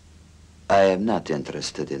 I am not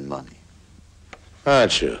interested in money.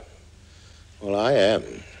 Aren't you? Well, I am.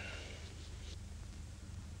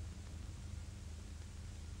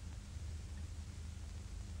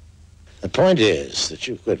 The point is that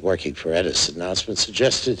you quit working for Edison. Now it's been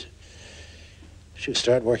suggested you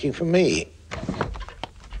start working for me.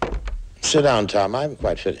 Sit down, Tom. I haven't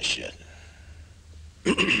quite finished yet.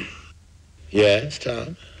 Yes,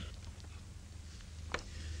 Tom?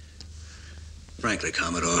 Frankly,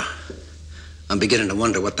 Commodore, I'm beginning to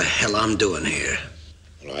wonder what the hell I'm doing here.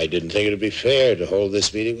 Well, I didn't think it'd be fair to hold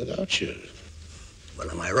this meeting without you.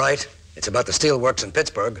 Well, am I right? It's about the steel works in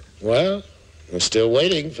Pittsburgh. Well, we're still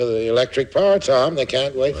waiting for the electric power, Tom. They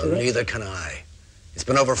can't wait Well, for it. neither can I. It's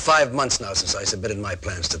been over 5 months now since I submitted my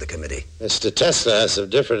plans to the committee. Mr. Tesla has some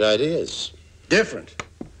different ideas. Different?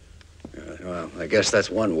 Well, I guess that's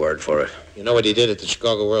one word for it. You know what he did at the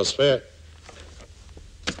Chicago World's Fair?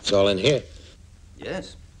 It's all in here.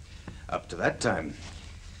 Yes. Up to that time,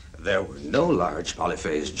 there were no large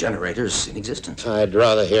polyphase generators in existence. I'd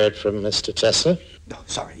rather hear it from Mr. Tesla. No,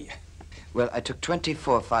 sorry. Well, I took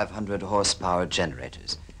 24 500 horsepower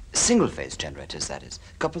generators. Single-phase generators, that is.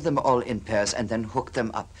 Coupled them all in pairs and then hooked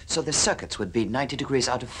them up so the circuits would be 90 degrees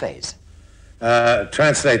out of phase.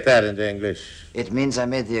 Translate that into English. It means I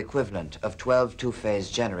made the equivalent of 12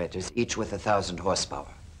 two-phase generators, each with 1,000 horsepower.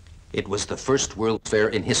 It was the first World's Fair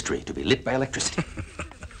in history to be lit by electricity.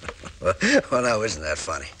 Well, now, isn't that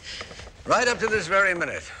funny? Right up to this very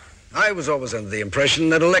minute, I was always under the impression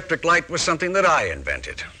that electric light was something that I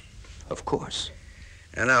invented. Of course.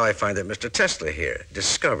 And now I find that Mr. Tesla here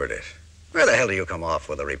discovered it. Where the hell do you come off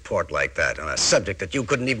with a report like that on a subject that you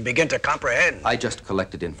couldn't even begin to comprehend? I just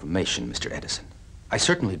collected information, Mr. Edison. I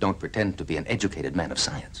certainly don't pretend to be an educated man of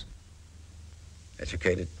science.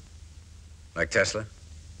 Educated? Like Tesla?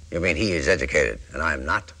 You mean he is educated and I'm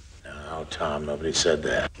not? No, Tom, nobody said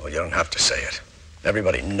that. Well, you don't have to say it.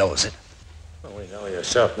 Everybody knows it. Well, we know you're a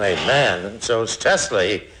self-made man, and so's Tesla.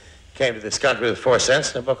 He came to this country with 4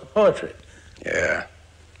 cents and a book of poetry. Yeah.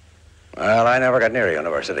 Well, I never got near a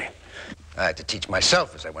university. I had to teach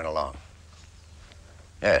myself as I went along.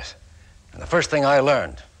 Yes. And the first thing I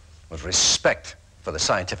learned was respect for the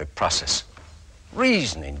scientific process.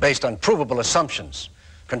 Reasoning based on provable assumptions,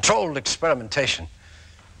 controlled experimentation,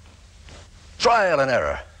 trial and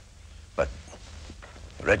error. But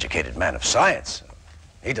you're an educated man of science.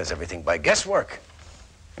 He does everything by guesswork.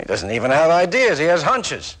 He doesn't even have ideas. He has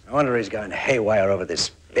hunches. I wonder he's gone haywire over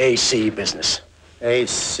this AC business.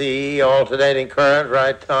 AC, alternating current,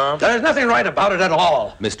 right, Tom? There's nothing right about it at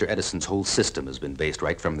all. Mr. Edison's whole system has been based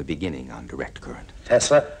right from the beginning on direct current.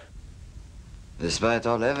 Tesla? Despite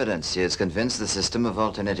all evidence, he is convinced the system of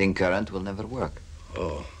alternating current will never work.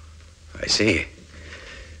 Oh, I see.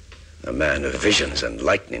 The man of visions and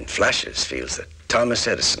lightning flashes feels that Thomas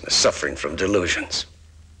Edison is suffering from delusions.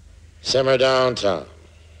 Simmer down, Tom.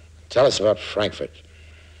 Tell us about Frankfurt.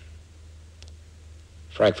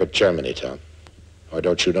 Frankfurt, Germany, Tom. Or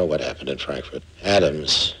don't you know what happened in Frankfurt?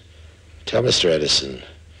 Adams, tell Mr. Edison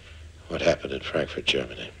what happened in Frankfurt,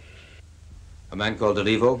 Germany. A man called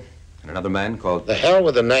Olivo and another man called... The hell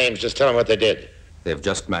with the names. Just tell them what they did. They've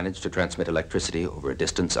just managed to transmit electricity over a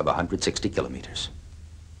distance of 160 kilometers.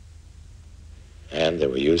 And they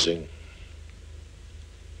were using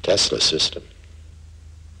Tesla's system.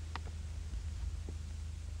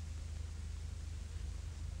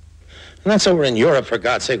 And that's over in Europe, for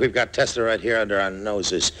God's sake. We've got Tesla right here under our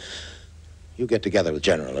noses. You get together with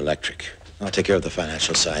General Electric. I'll take care of the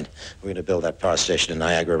financial side. We're going to build that power station in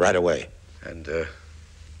Niagara right away. And,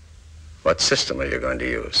 what system are you going to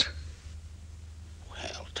use?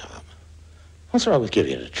 Well, Tom, what's wrong with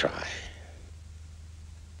giving it a try?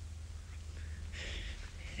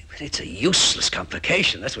 But it's a useless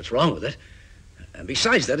complication. That's what's wrong with it. And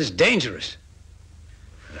besides that, it's dangerous.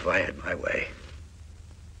 And if I had my way,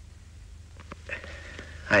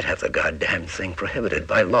 I'd have the goddamn thing prohibited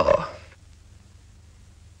by law.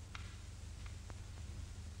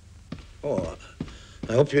 Oh,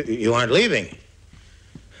 I hope you aren't leaving.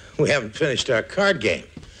 We haven't finished our card game.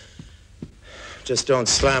 Just don't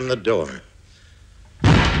slam the door.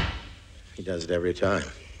 He does it every time.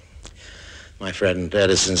 My friend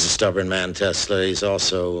Edison's a stubborn man, Tesla. He's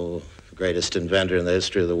also the greatest inventor in the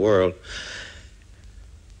history of the world.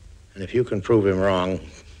 And if you can prove him wrong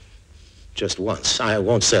just once, I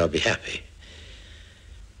won't say I'll be happy.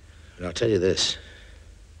 But I'll tell you this.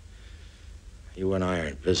 You and I are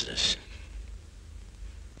in business.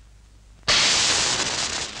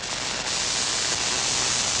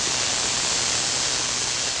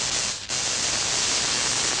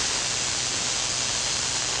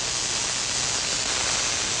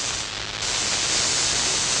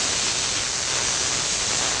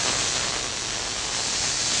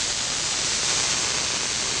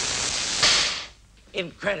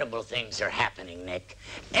 Incredible things are happening, Nick.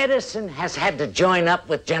 Edison has had to join up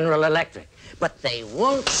with General Electric, but they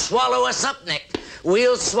won't swallow us up, Nick.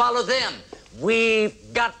 We'll swallow them.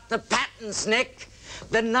 We've got the patents, Nick.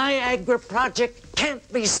 The Niagara project can't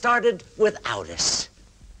be started without us.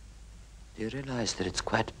 Do you realize that it's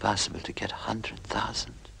quite possible to get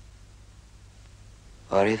 100,000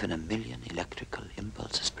 or even 1 million electrical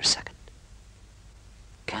impulses per second?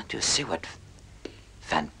 Can't you see what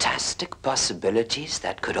fantastic possibilities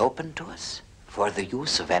that could open to us for the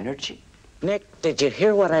use of energy. Nick, did you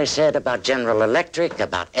hear what I said about General Electric,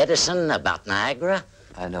 about Edison, about Niagara?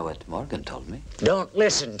 I know what Morgan told me. Don't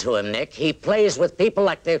listen to him, Nick. He plays with people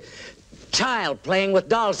like the child playing with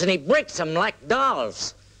dolls, and he breaks them like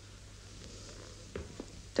dolls.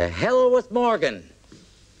 To hell with Morgan.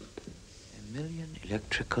 1,000,000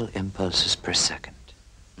 electrical impulses per second.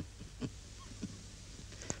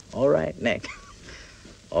 All right, Nick.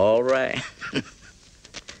 All right.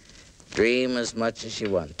 Dream as much as you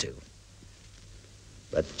want to.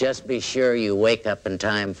 But just be sure you wake up in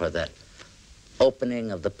time for the opening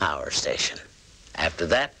of the power station. After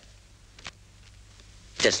that,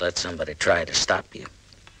 just let somebody try to stop you.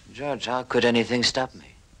 George, how could anything stop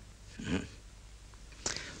me?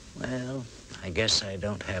 Mm-hmm. Well, I guess I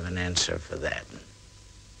don't have an answer for that.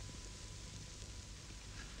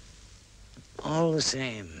 All the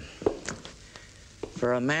same,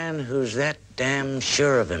 for a man who's that damn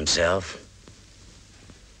sure of himself,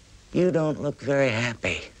 you don't look very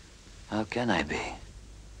happy. How can I be?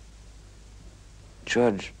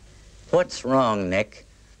 George. What's wrong, Nick?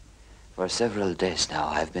 For several days now,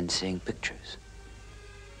 I've been seeing pictures.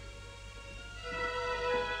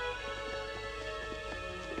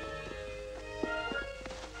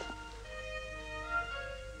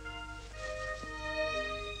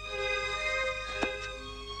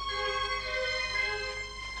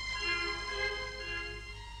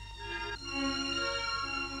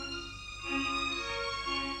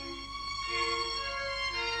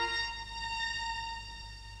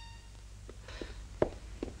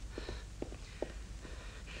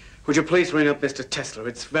 Would you please ring up Mr. Tesla?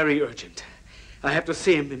 It's very urgent. I have to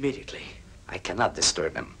see him immediately. I cannot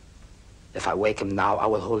disturb him. If I wake him now, I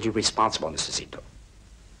will hold you responsible, Mr. Zito.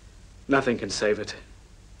 Nothing can save it.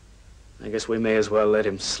 I guess we may as well let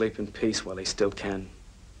him sleep in peace while he still can.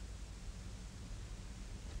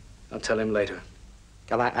 I'll tell him later.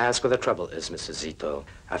 Can I ask what the trouble is, Mr. Zito?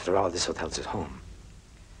 After all, this hotel's his home.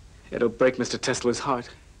 It'll break Mr. Tesla's heart.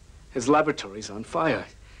 His laboratory's on fire.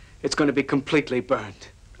 It's going to be completely burned.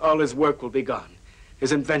 All his work will be gone.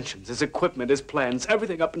 His inventions, his equipment, his plans,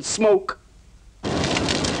 everything up in smoke.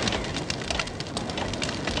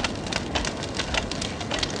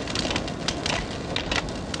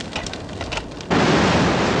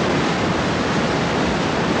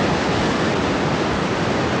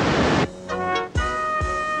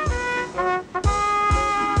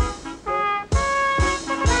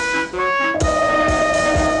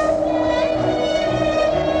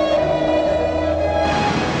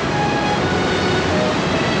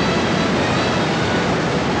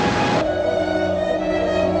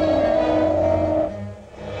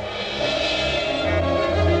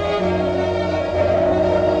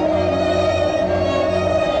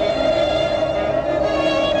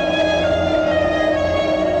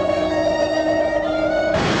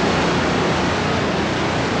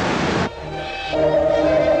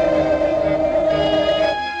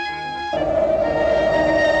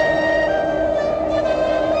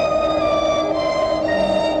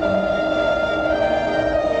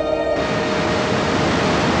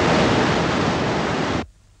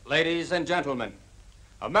 Ladies and gentlemen,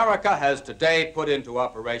 America has today put into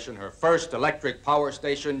operation her first electric power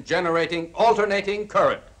station generating alternating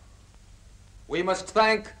current. We must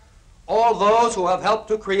thank all those who have helped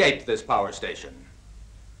to create this power station.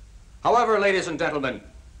 However, ladies and gentlemen,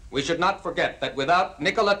 we should not forget that without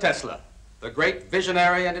Nikola Tesla, the great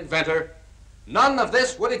visionary and inventor, none of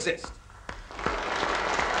this would exist.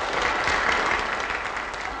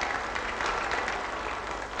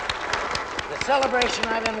 The celebration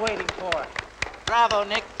I've been waiting for. Bravo,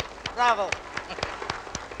 Nick. Bravo.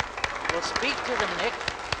 We'll speak to them, Nick.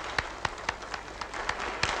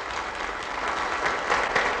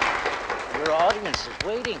 Your audience is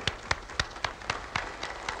waiting.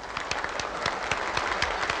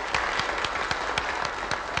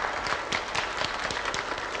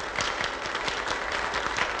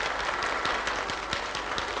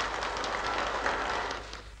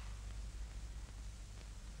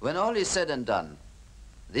 When all is said and done,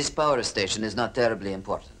 this power station is not terribly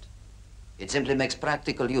important. It simply makes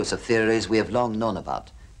practical use of theories we have long known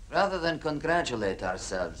about. Rather than congratulate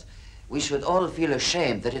ourselves, we should all feel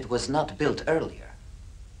ashamed that it was not built earlier.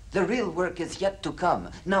 The real work is yet to come.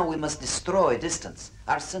 Now we must destroy distance.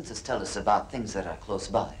 Our senses tell us about things that are close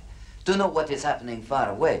by. To know what is happening far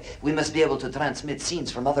away, we must be able to transmit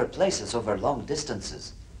scenes from other places over long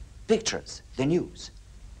distances. Pictures, the news,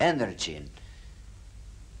 energy, and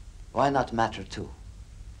why not matter too?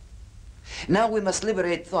 Now we must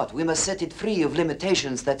liberate thought. We must set it free of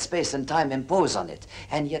limitations that space and time impose on it,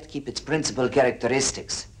 and yet keep its principal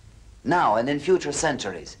characteristics. Now and in future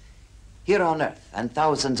centuries, here on Earth and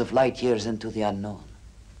thousands of light years into the unknown.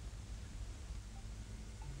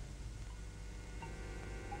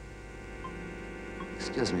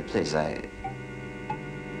 Excuse me, please,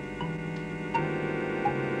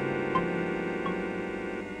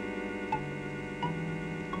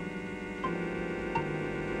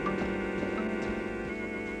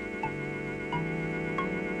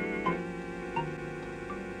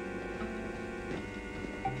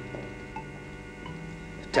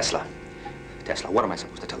 Tesla, what am I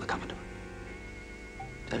supposed to tell the Commodore?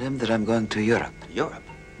 Tell him that I'm going to Europe. Europe?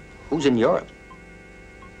 Who's in Europe?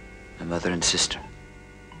 My mother and sister.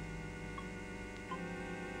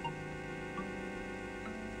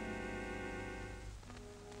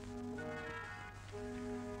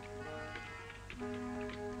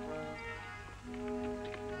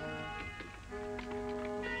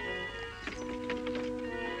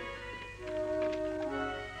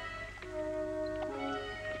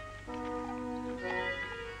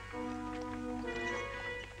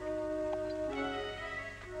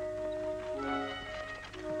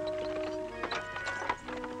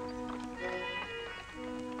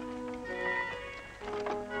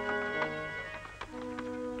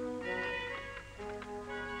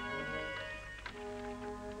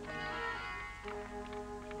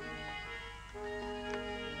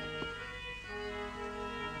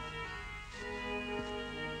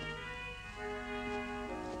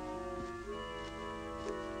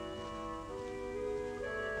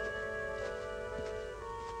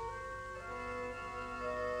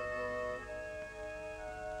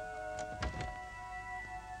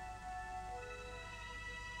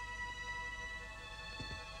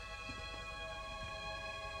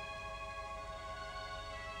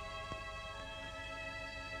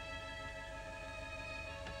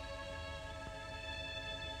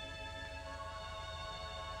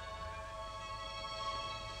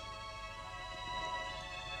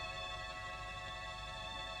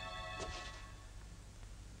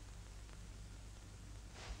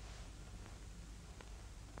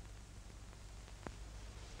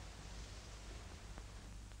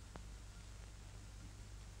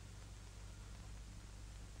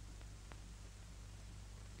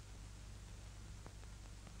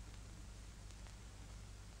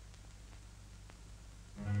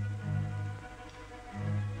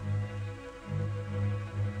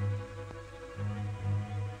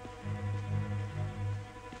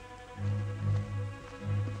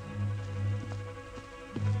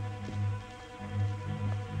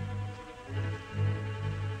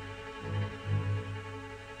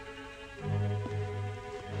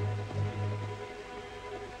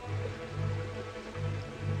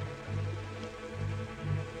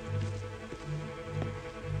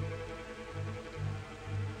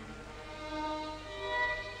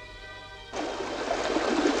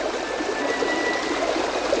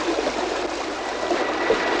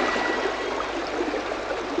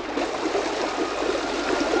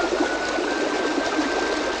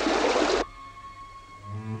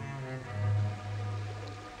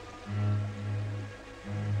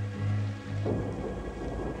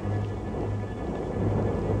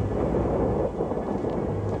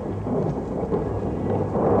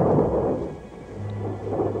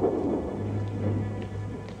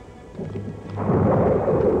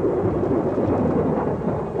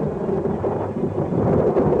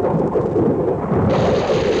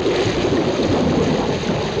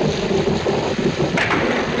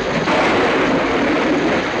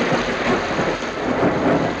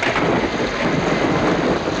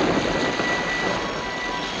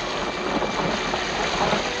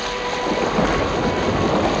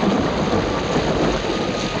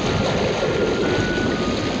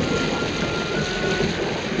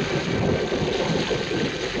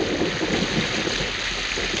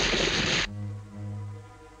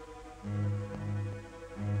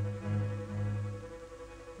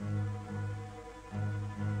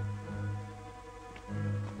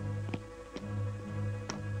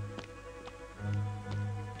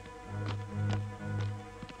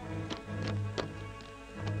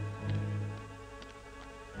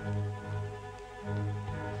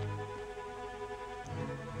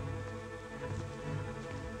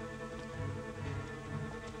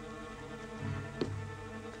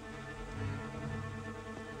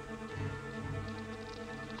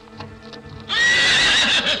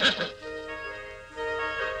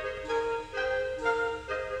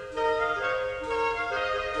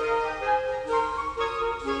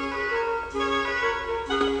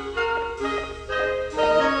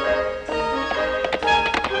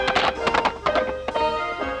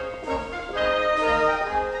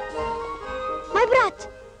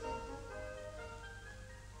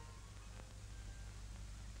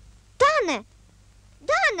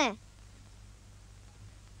 Dane!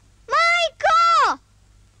 Majko!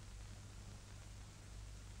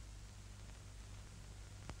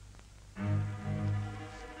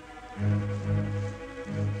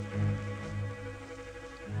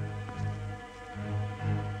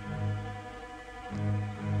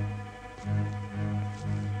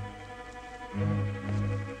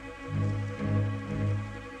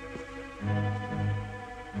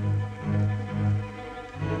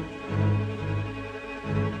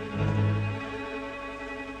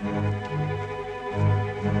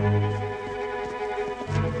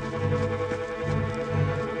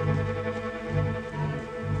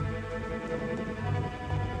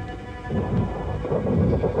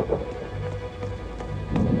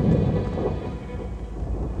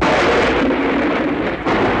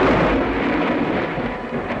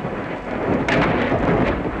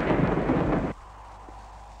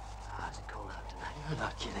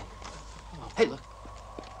 Hey, look.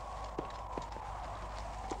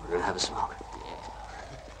 We're gonna have a smoke.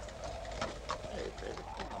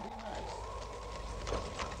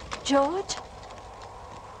 George?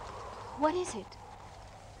 What is it?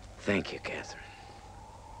 Thank you, Catherine.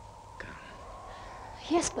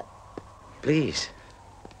 Yes, but... Please.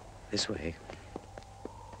 This way.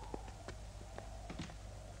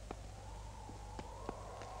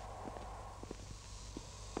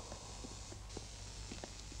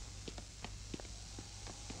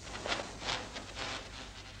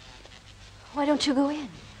 Why don't you go in?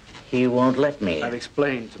 He won't let me. I've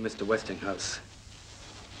explained to Mr. Westinghouse.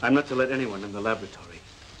 I'm not to let anyone in the laboratory.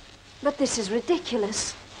 But this is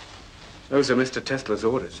ridiculous. Those are Mr. Tesla's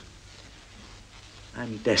orders.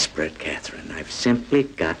 I'm desperate, Catherine. I've simply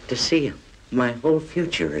got to see him. My whole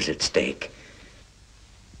future is at stake.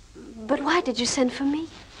 But why did you send for me?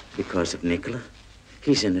 Because of Nikola.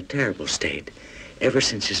 He's in a terrible state. Ever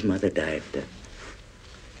since his mother died,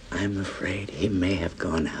 I'm afraid he may have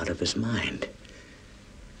gone out of his mind.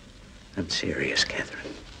 I'm serious,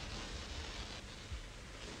 Catherine.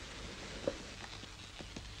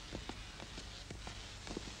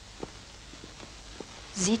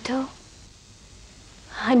 Zito,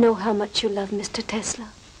 I know how much you love Mr. Tesla.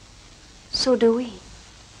 So do we.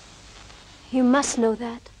 You must know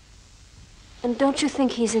that. And don't you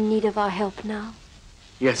think he's in need of our help now?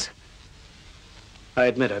 Yes. I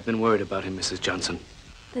admit I've been worried about him, Mrs. Johnson.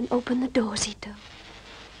 Then open the door, Zito.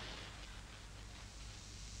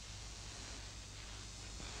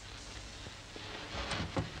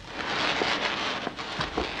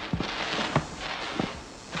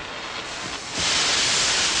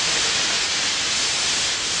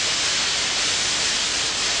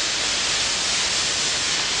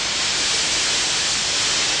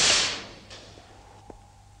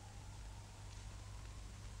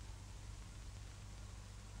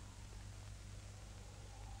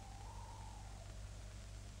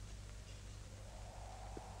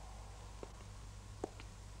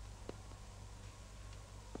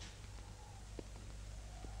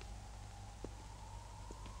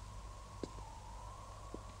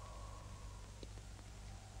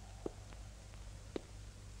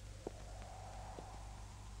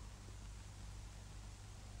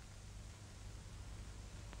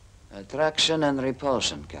 Attraction and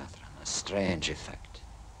repulsion, Catherine. A strange effect.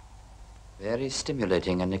 Very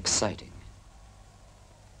stimulating and exciting.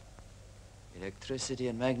 Electricity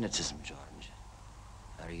and magnetism, George,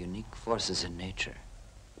 are unique forces in nature.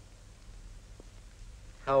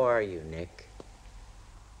 How are you, Nick?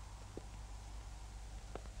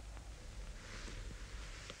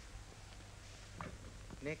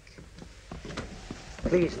 Nick,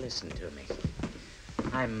 please listen to me.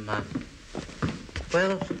 I'm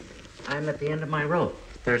at the end of my rope.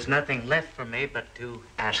 There's nothing left for me but to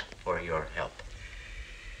ask for your help.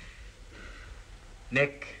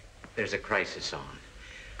 Nick, there's a crisis on.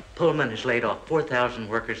 Pullman has laid off 4,000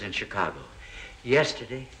 workers in Chicago.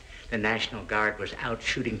 Yesterday, the National Guard was out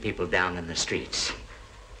shooting people down in the streets.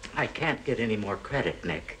 I can't get any more credit,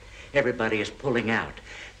 Nick. Everybody is pulling out.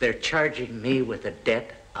 They're charging me with a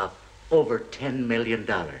debt of over $10 million.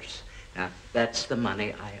 Now, that's the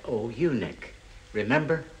money I owe you, Nick.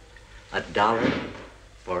 Remember? $1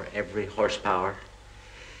 for every horsepower.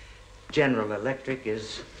 General Electric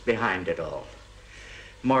is behind it all.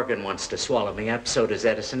 Morgan wants to swallow me up, so does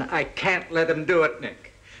Edison. I can't let him do it,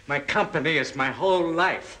 Nick. My company is my whole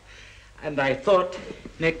life. And I thought,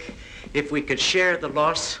 Nick, if we could share the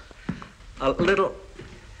loss a little...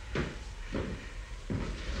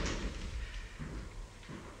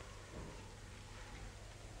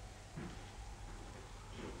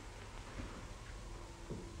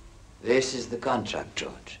 This is the contract,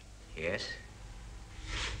 George. Yes?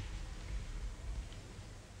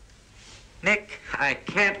 Nick, I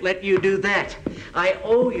can't let you do that. I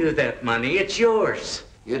owe you that money. It's yours.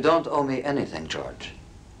 You don't owe me anything, George.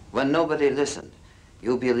 When nobody listened,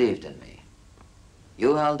 you believed in me.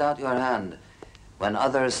 You held out your hand when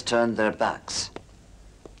others turned their backs.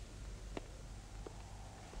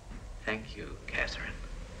 Thank you, Catherine.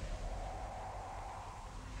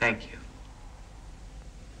 Thank you,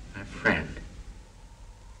 my friend.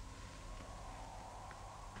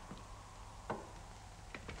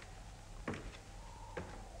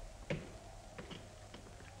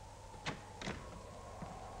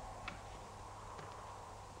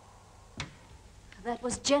 That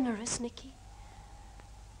was generous, Nicky.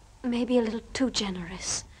 Maybe a little too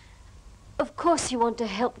generous. Of course you want to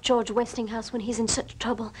help George Westinghouse when he's in such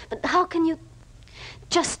trouble, but how can you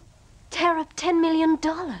just tear up $10 million?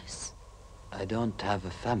 I don't have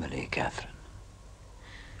a family, Catherine.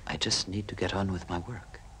 I just need to get on with my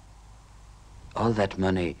work. All that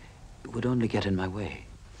money would only get in my way.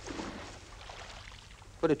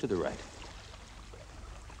 Put it to the right.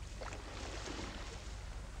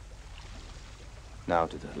 Now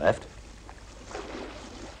to the left.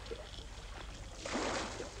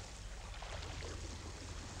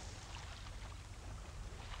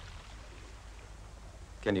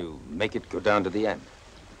 Can you make it go down to the end?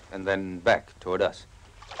 And then back toward us?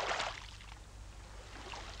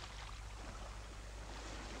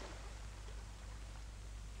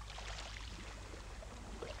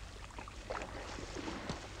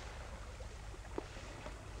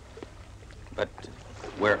 But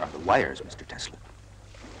where are the wires, Mr. Tesla?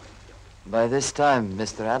 By this time,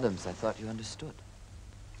 Mr. Adams, I thought you understood.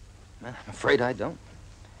 I'm afraid I don't.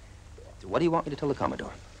 So what do you want me to tell the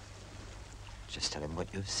Commodore? Just tell him what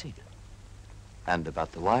you've seen. And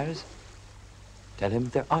about the wires, tell him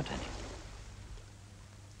there aren't any.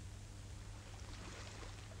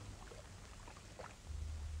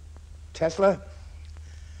 Tesla,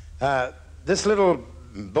 this little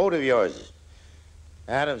boat of yours,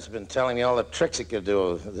 Adam's been telling me all the tricks it could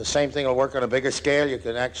do. The same thing will work on a bigger scale. You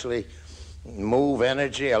can actually move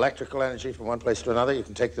energy, electrical energy, from one place to another. You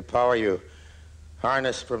can take the power you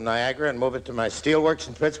harnessed from Niagara and move it to my steelworks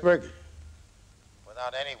in Pittsburgh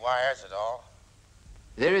without any wires at all.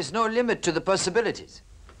 There is no limit to the possibilities.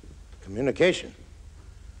 Communication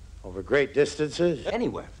over great distances.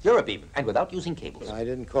 Anywhere, Europe even, and without using cables. I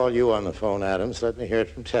didn't call you on the phone, Adams. Let me hear it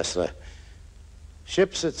from Tesla.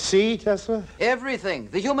 Ships at sea, Tesla? Everything.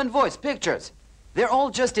 The human voice, pictures. They're all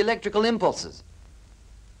just electrical impulses.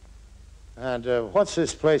 And what's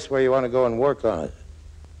this place where you want to go and work on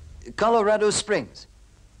it? Colorado Springs.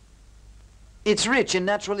 It's rich in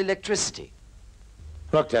natural electricity.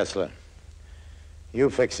 Look, Tesla, you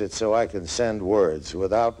fix it so I can send words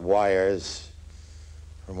without wires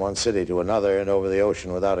from one city to another and over the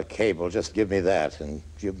ocean without a cable. Just give me that, and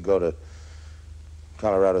you can go to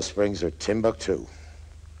Colorado Springs or Timbuktu.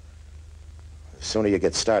 The sooner you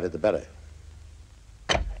get started, the better.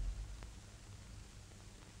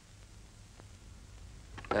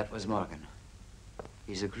 That was Morgan.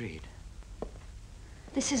 He's agreed.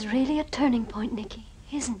 This is really a turning point, Nicky,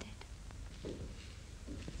 isn't it?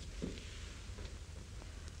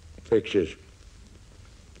 Pictures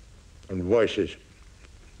and voices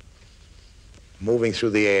moving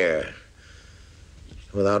through the air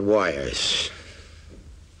without wires.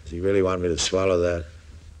 Does he really want me to swallow that?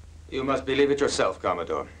 You must believe it yourself,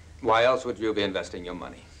 Commodore. Why else would you be investing your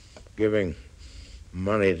money? Giving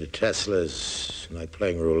money to Tesla's like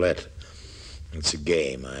playing roulette. It's a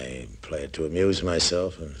game. I play it to amuse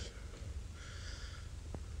myself and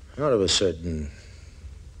out of a certain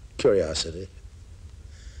curiosity.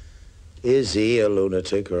 Is he a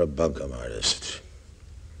lunatic or a bunkum artist?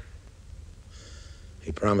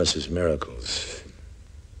 He promises miracles.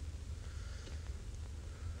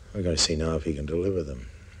 We're going to see now if he can deliver them.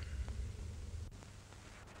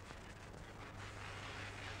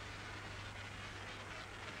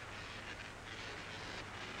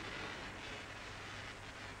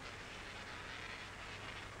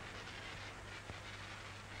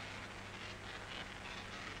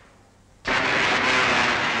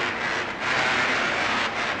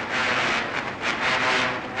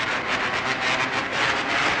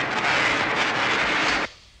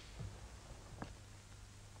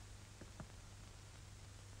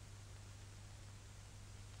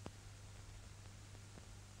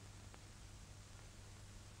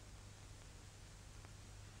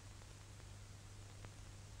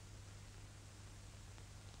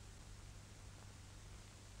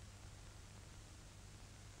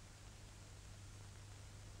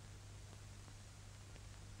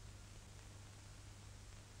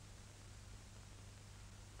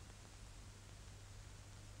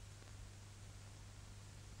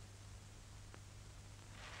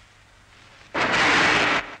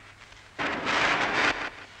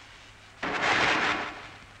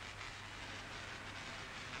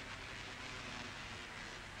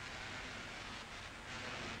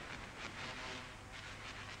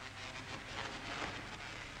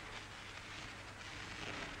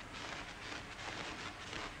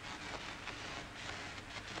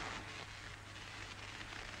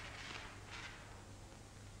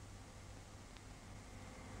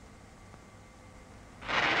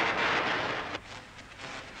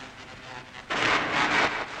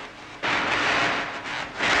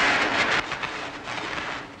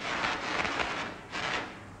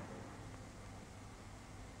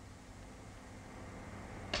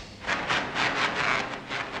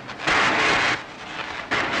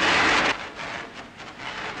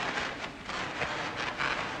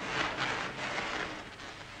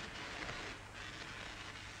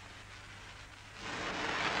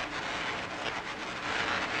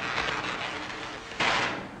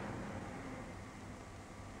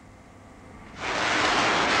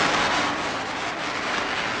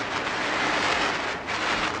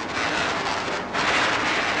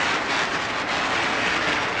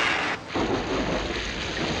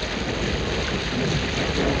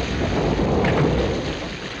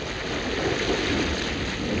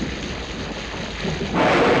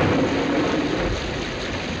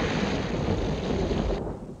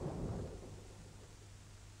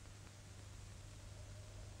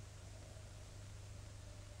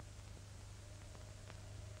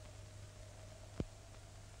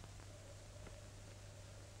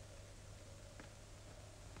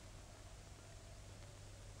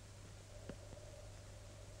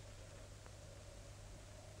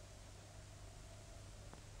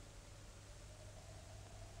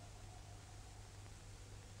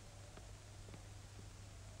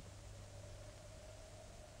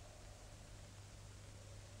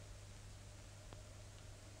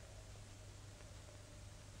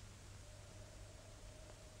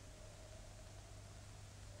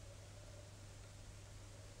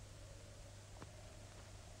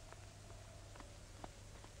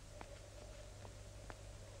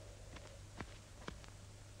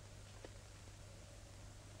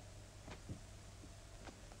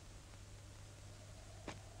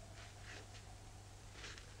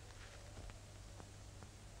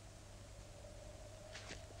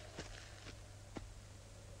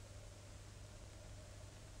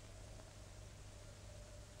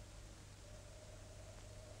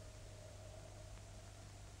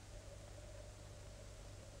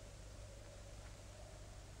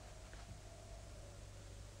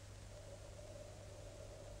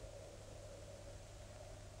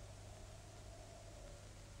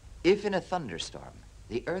 If in a thunderstorm,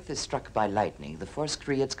 the Earth is struck by lightning, the force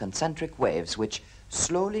creates concentric waves which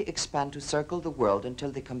slowly expand to circle the world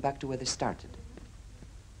until they come back to where they started.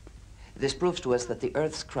 This proves to us that the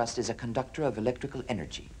Earth's crust is a conductor of electrical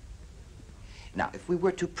energy. Now, if we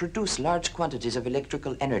were to produce large quantities of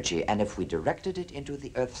electrical energy and if we directed it into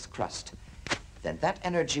the Earth's crust, then that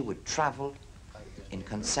energy would travel in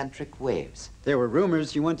concentric waves. There were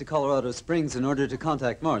rumors you went to Colorado Springs in order to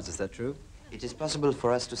contact Mars. Is that true? It is possible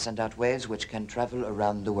for us to send out waves which can travel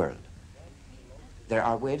around the world. There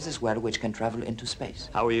are waves as well which can travel into space.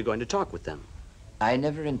 How are you going to talk with them? I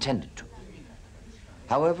never intended to.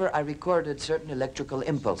 However, I recorded certain electrical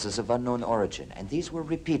impulses of unknown origin, and these were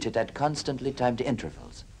repeated at constantly timed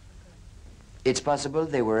intervals. It's possible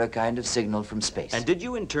they were a kind of signal from space. And did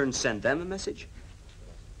you in turn send them a message?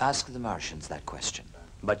 Ask the Martians that question.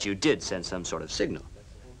 But you did send some sort of signal.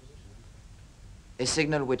 A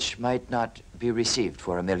signal which might not be received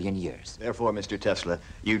for 1,000,000 years. Therefore, Mr. Tesla,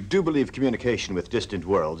 you do believe communication with distant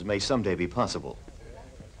worlds may someday be possible.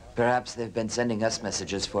 Perhaps they've been sending us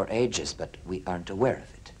messages for ages, but we aren't aware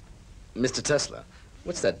of it. Mr. Tesla,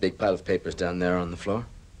 what's that big pile of papers down there on the floor?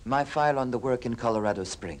 My file on the work in Colorado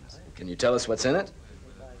Springs. Can you tell us what's in it?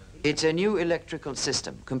 It's a new electrical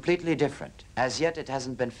system, completely different. As yet, it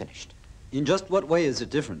hasn't been finished. In just what way is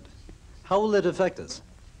it different? How will it affect us?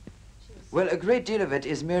 Well, a great deal of it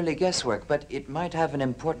is merely guesswork, but it might have an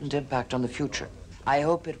important impact on the future. I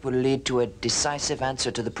hope it will lead to a decisive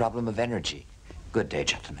answer to the problem of energy. Good day,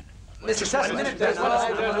 gentlemen. Mr. Tesla, That's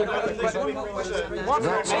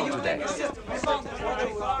all today.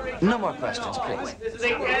 No more questions, please.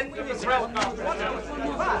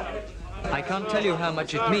 I can't tell you how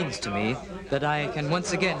much it means to me that I can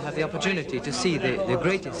once again have the opportunity to see the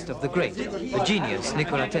greatest of the great, the genius,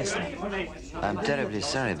 Nikola Tesla. I'm terribly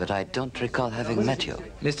sorry, but I don't recall having met you.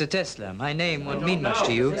 Mr. Tesla, my name won't mean much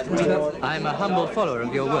to you. I'm a humble follower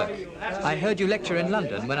of your work. I heard you lecture in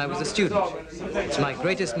London when I was a student. It's my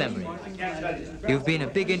greatest memory. You've been a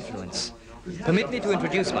big influence. Permit me to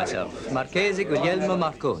introduce myself, Marchese Guglielmo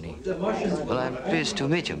Marconi. Well, I'm pleased to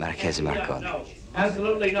meet you, Marchese Marconi.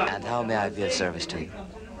 Absolutely not. And how may I be of service to you?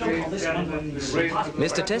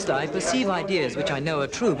 Mr. Tesla, I perceive ideas which I know are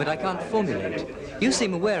true, but I can't formulate. You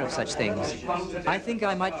seem aware of such things. I think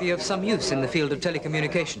I might be of some use in the field of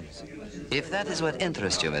telecommunications. If that is what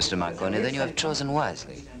interests you, Mr. Marconi, then you have chosen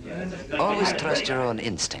wisely. Always trust your own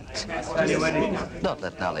instincts. Don't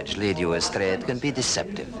let knowledge lead you astray. It can be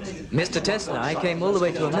deceptive. Mr. Tesla, I came all the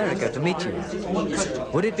way to America to meet you.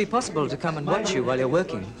 Would it be possible to come and watch you while you're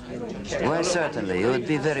working? Why, certainly. You would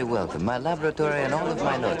be very welcome. My laboratory and all of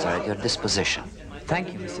my notes are at your disposition.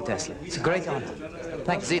 Thank you, Mr. Tesla. It's a great honor.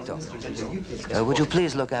 Thanks. Zito, would you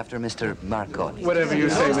please look after Mr. Marconi? Whatever you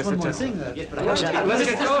say, Mr. Tesla. Let's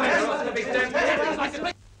get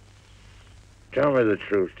going. Tell me the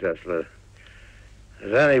truth, Tesla.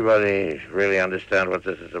 Does anybody really understand what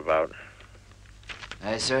this is about?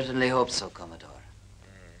 I certainly hope so, Commodore.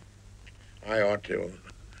 I ought to.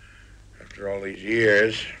 After all these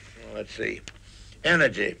years. Well, let's see.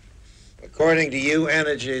 Energy. According to you,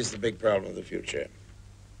 energy is the big problem of the future.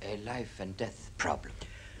 A life and death problem.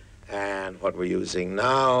 And what we're using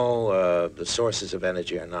now, the sources of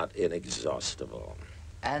energy are not inexhaustible.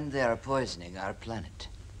 And they are poisoning our planet.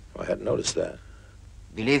 I hadn't noticed that.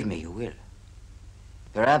 Believe me, you will.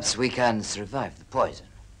 Perhaps we can survive the poison.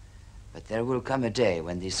 But there will come a day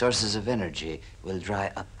when these sources of energy will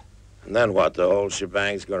dry up. And then what? The whole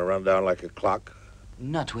shebang's going to run down like a clock?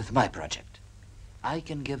 Not with my project. I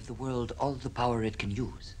can give the world all the power it can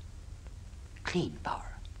use. Clean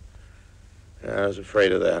power. I was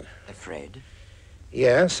afraid of that. Afraid?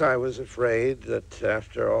 Yes, I was afraid that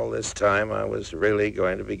after all this time, I was really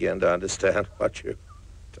going to begin to understand what you're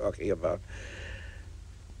talking about.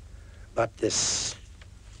 But this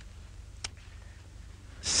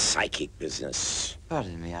psychic business.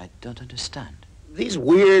 Pardon me, I don't understand. These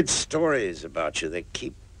weird stories about you, they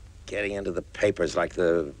keep getting into the papers, like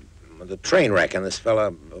the train wreck and this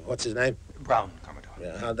fella, what's his name? Brown, Commodore.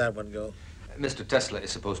 Yeah, how'd that one go? Mr. Tesla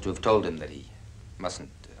is supposed to have told him that he mustn't,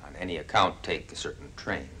 on any account, take a certain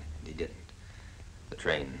train, and he didn't. The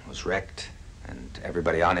train was wrecked, and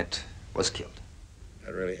everybody on it was killed.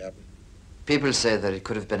 That really happened? People say that it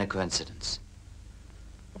could have been a coincidence.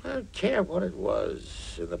 I don't care what it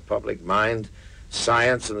was. In the public mind,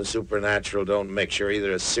 science and the supernatural don't make sure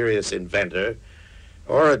either a serious inventor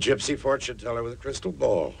or a gypsy fortune teller with a crystal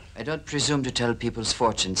ball. I don't presume to tell people's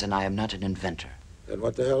fortunes, and I am not an inventor. Then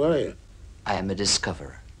what the hell are you? I am a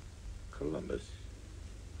discoverer. Columbus.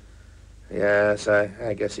 Yes,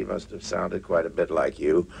 I guess he must have sounded quite a bit like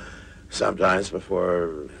you sometimes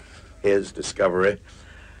before his discovery.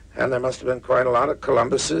 And there must have been quite a lot of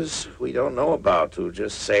Columbuses we don't know about who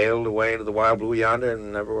just sailed away to the wild blue yonder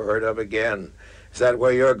and never were heard of again. Is that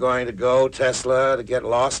where you're going to go, Tesla, to get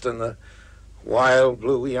lost in the wild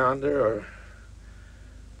blue yonder, or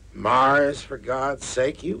Mars, for God's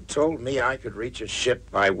sake? You told me I could reach a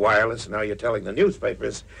ship by wireless, and now you're telling the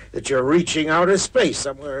newspapers that you're reaching outer space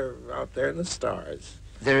somewhere out there in the stars.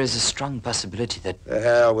 There is a strong possibility that... The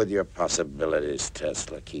hell with your possibilities,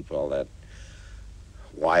 Tesla. Keep all that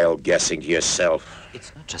wild guessing to yourself.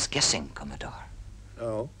 It's not just guessing, Commodore.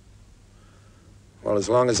 No? Well, as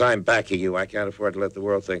long as I'm backing you, I can't afford to let the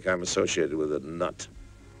world think I'm associated with a nut.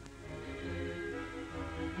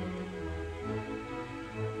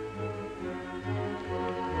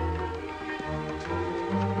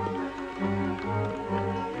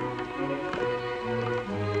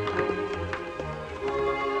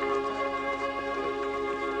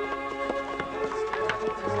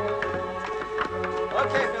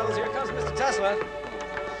 Okay, fellas, here comes Mr. Tesla.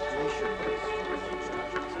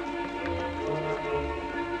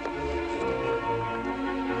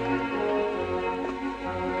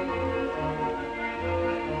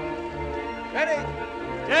 Ready?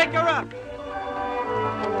 Take her up.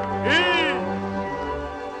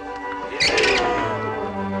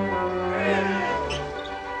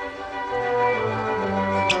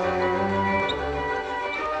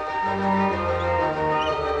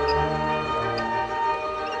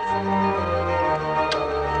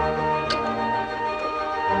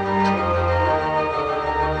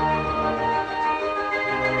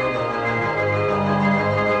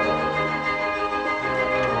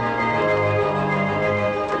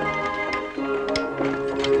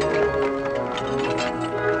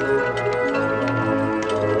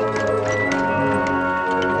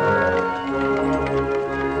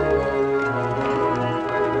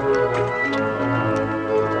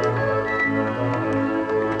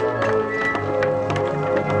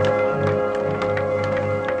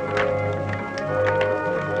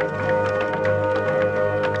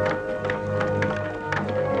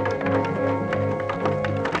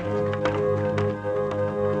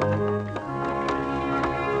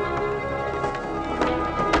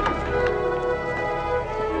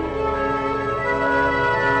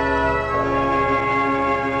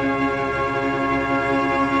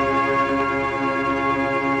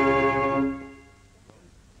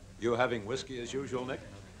 Having whiskey as usual, Nick?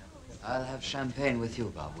 I'll have champagne with you,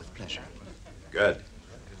 Bob, with pleasure. Good.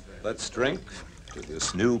 Let's drink to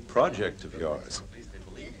this new project of yours.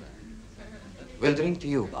 We'll drink to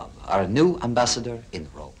you, Bob, our new ambassador in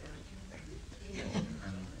Rome.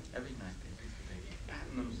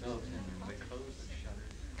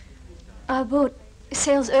 Our boat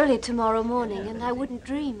sails early tomorrow morning, and I wouldn't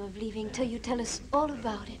dream of leaving till you tell us all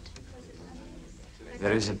about it.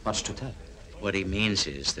 There isn't much to tell. What he means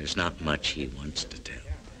is there's not much he wants to tell.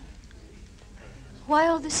 Why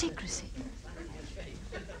all the secrecy?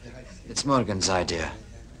 It's Morgan's idea.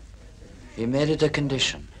 He made it a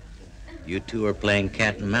condition. You two are playing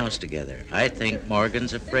cat and mouse together. I think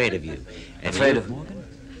Morgan's afraid of you. And Afraid of Morgan?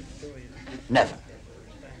 Never.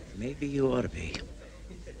 Maybe you ought to be.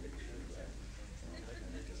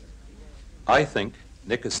 I think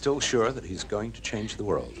Nick is still sure that he's going to change the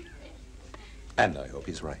world. And I hope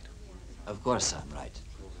he's right. Of course I'm right.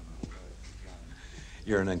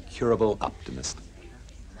 You're an incurable optimist.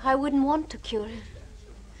 I wouldn't want to cure him.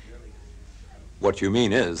 What you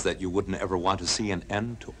mean is that you wouldn't ever want to see an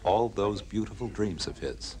end to all those beautiful dreams of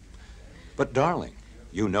his. But darling,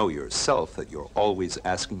 you know yourself that you're always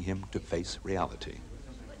asking him to face reality.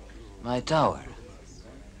 My tower.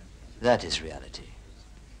 That is reality.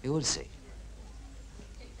 You will see.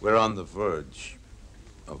 We're on the verge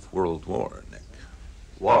of World War, Nick.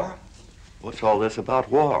 War? What's all this about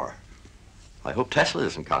war? I hope Tesla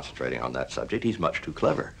isn't concentrating on that subject. He's much too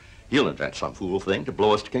clever. He'll invent some fool thing to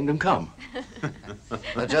blow us to kingdom come.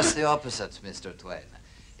 But just the opposite, Mr. Twain.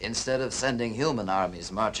 Instead of sending human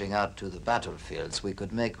armies marching out to the battlefields, we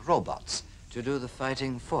could make robots to do the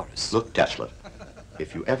fighting for us. Look, Tesla,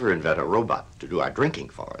 if you ever invent a robot to do our drinking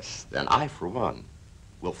for us, then I, for one,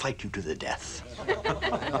 will fight you to the death.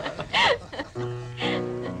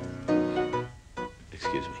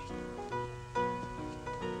 Excuse me.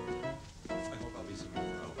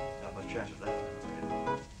 Not much chance of that.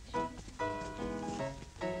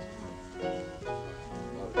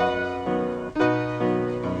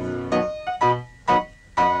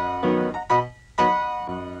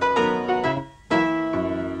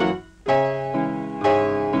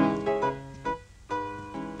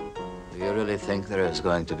 Do you really think there is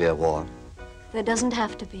going to be a war? There doesn't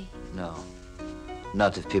have to be. No.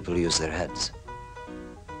 Not if people use their heads.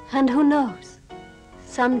 And who knows?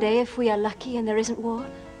 Someday, if we are lucky and there isn't war,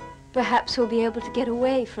 perhaps we'll be able to get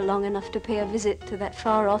away for long enough to pay a visit to that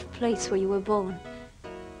far-off place where you were born.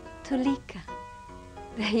 To Lika.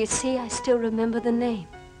 There, you see, I still remember the name.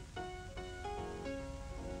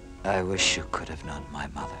 I wish you could have known my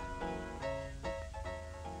mother.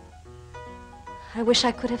 I wish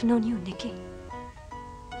I could have known you, Nicky.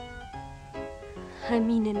 I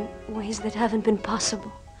mean in ways that haven't been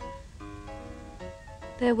possible.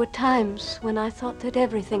 There were times when I thought that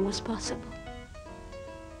everything was possible.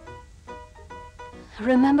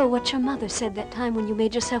 Remember what your mother said that time when you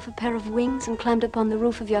made yourself a pair of wings and climbed up on the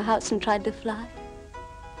roof of your house and tried to fly?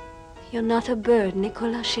 You're not a bird,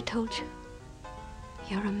 Nikola, she told you.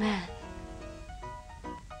 You're a man.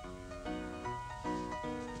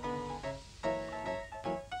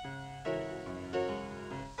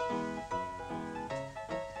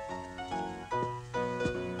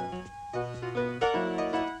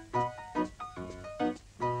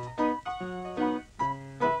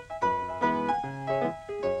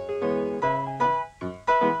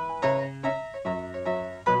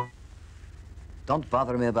 Don't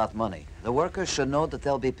bother me about money. The workers should know that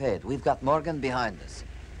they'll be paid. We've got Morgan behind us.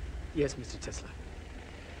 Yes, Mr. Tesla.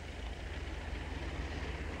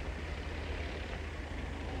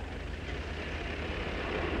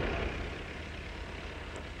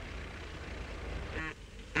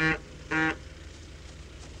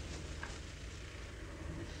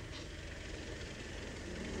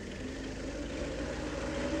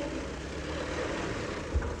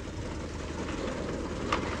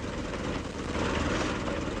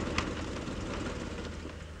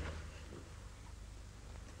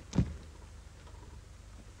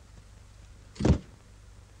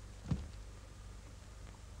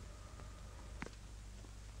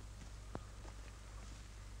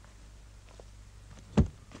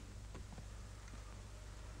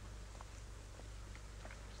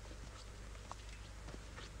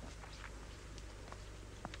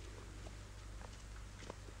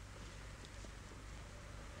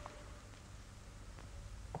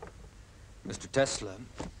 Mr. Tesla,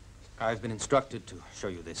 I've been instructed to show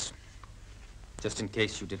you this, just in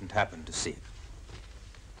case you didn't happen to see it.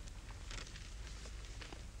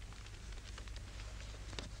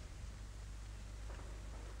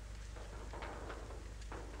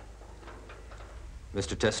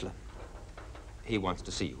 Mr. Tesla, he wants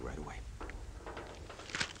to see you right away.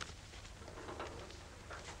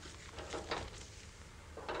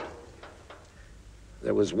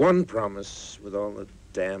 There was one promise with all the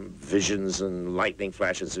damn visions and lightning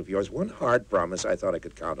flashes of yours, one hard promise I thought I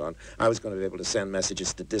could count on. I was going to be able to send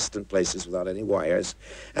messages to distant places without any wires.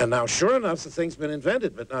 And now, sure enough, the thing's been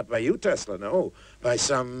invented, but not by you, Tesla, no. By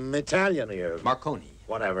some Italian here. Marconi.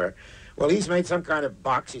 Whatever. Well, he's made some kind of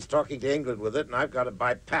box. He's talking to England with it, and I've got to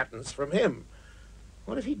buy patents from him.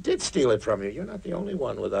 What if he did steal it from you? You're not the only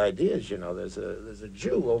one with ideas, you know. There's a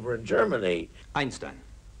Jew over in Germany. Einstein.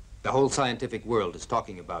 The whole scientific world is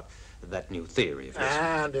talking about that new theory of his.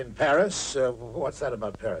 And in Paris? What's that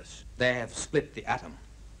about Paris? They have split the atom.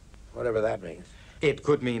 Whatever that means. It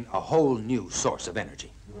could mean a whole new source of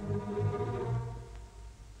energy.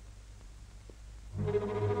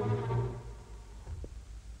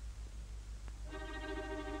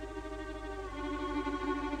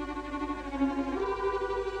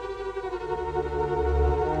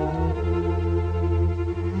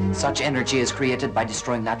 Such energy is created by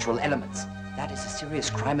destroying natural elements. That is a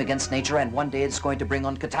serious crime against nature, and one day it's going to bring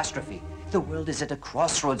on catastrophe. The world is at a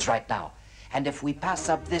crossroads right now. And if we pass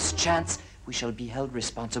up this chance, we shall be held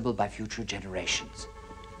responsible by future generations.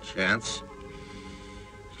 Chance?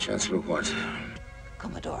 Chance for what?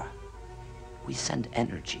 Commodore, we send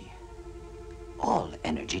energy, all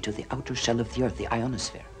energy, to the outer shell of the Earth, the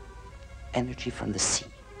ionosphere. Energy from the sea,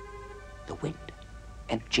 the wind,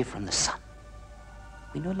 energy from the sun.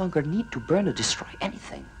 We no longer need to burn or destroy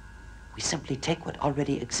anything. We simply take what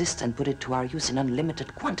already exists and put it to our use in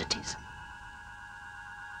unlimited quantities.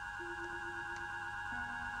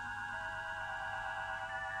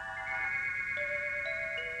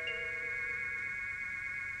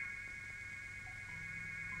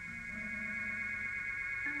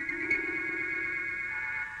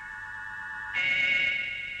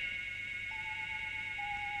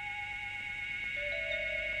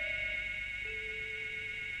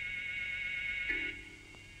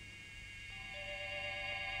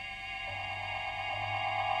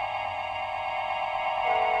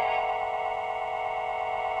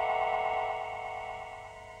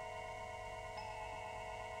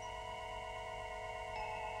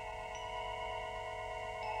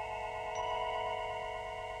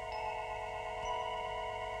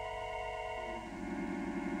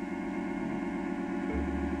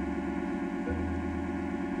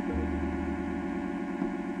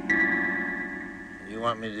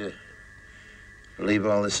 want me to believe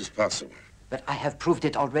all this is possible? But I have proved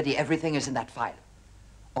it already. Everything is in that file.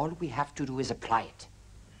 All we have to do is apply it.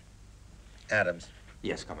 Adams.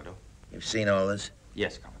 Yes, Commodore. You've seen all this?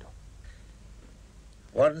 Yes, Commodore.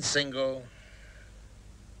 One single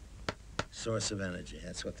source of energy.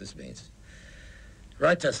 That's what this means.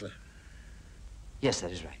 Right, Tesla? Yes,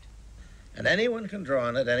 that is right. And anyone can draw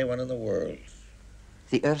on it, anyone in the world.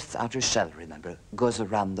 The Earth's outer shell, remember, goes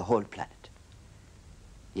around the whole planet.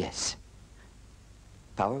 Yes.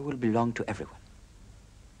 Power will belong to everyone.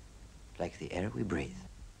 Like the air we breathe.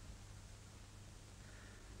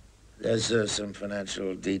 There's some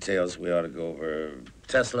financial details we ought to go over.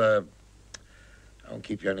 Tesla, I won't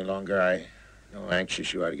keep you any longer. I know how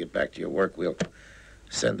anxious you are to get back to your work. We'll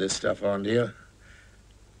send this stuff on to you.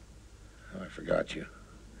 Oh, I forgot you.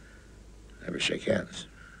 Never shake hands.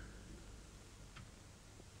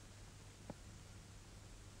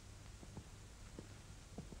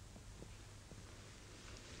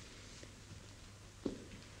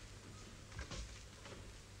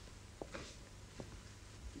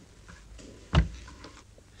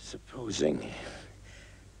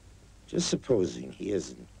 Just supposing he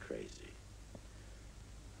isn't crazy.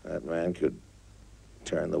 That man could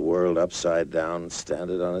turn the world upside down and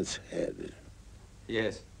stand it on its head.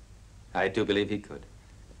 Yes, I do believe he could.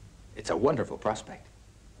 It's a wonderful prospect.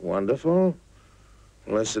 Wonderful?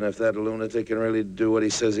 Listen, if that lunatic can really do what he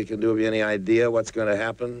says he can do, have you any idea what's going to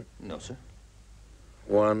happen? No, sir.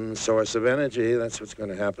 One source of energy, that's what's going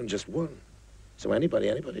to happen, just one. So anybody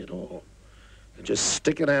at all. And just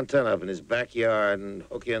stick an antenna up in his backyard and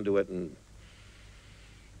hook into it, and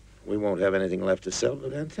we won't have anything left to sell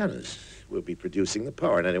but antennas. We'll be producing the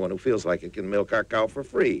power, and anyone who feels like it can milk our cow for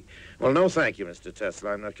free. Well, no thank you, Mr.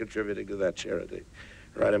 Tesla. I'm not contributing to that charity.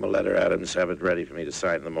 Write him a letter, Adams. Have it ready for me to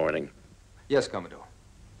sign in the morning. Yes, Commodore.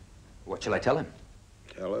 What shall I tell him?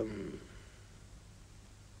 Tell him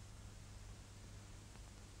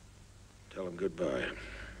goodbye.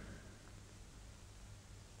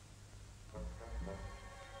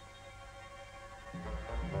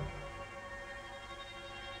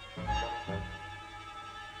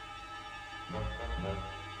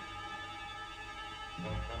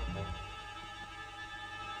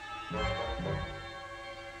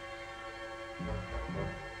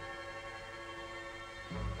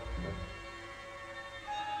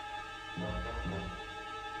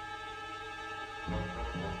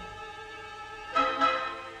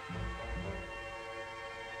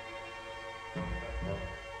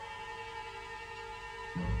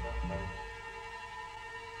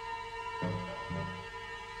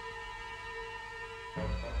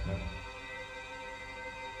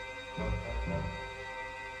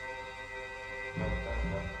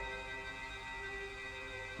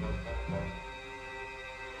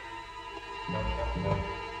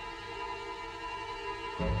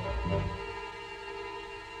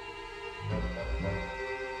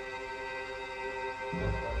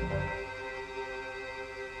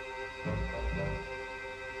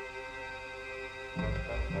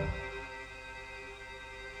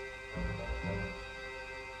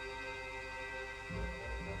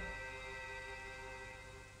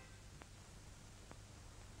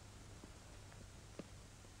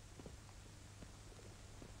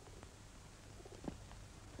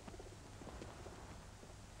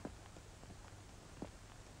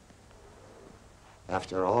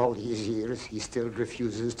 After all these years, he still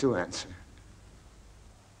refuses to answer.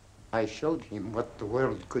 I showed him what the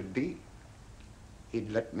world could be. He'd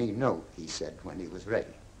let me know, he said, when he was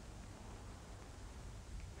ready.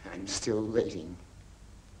 I'm still waiting.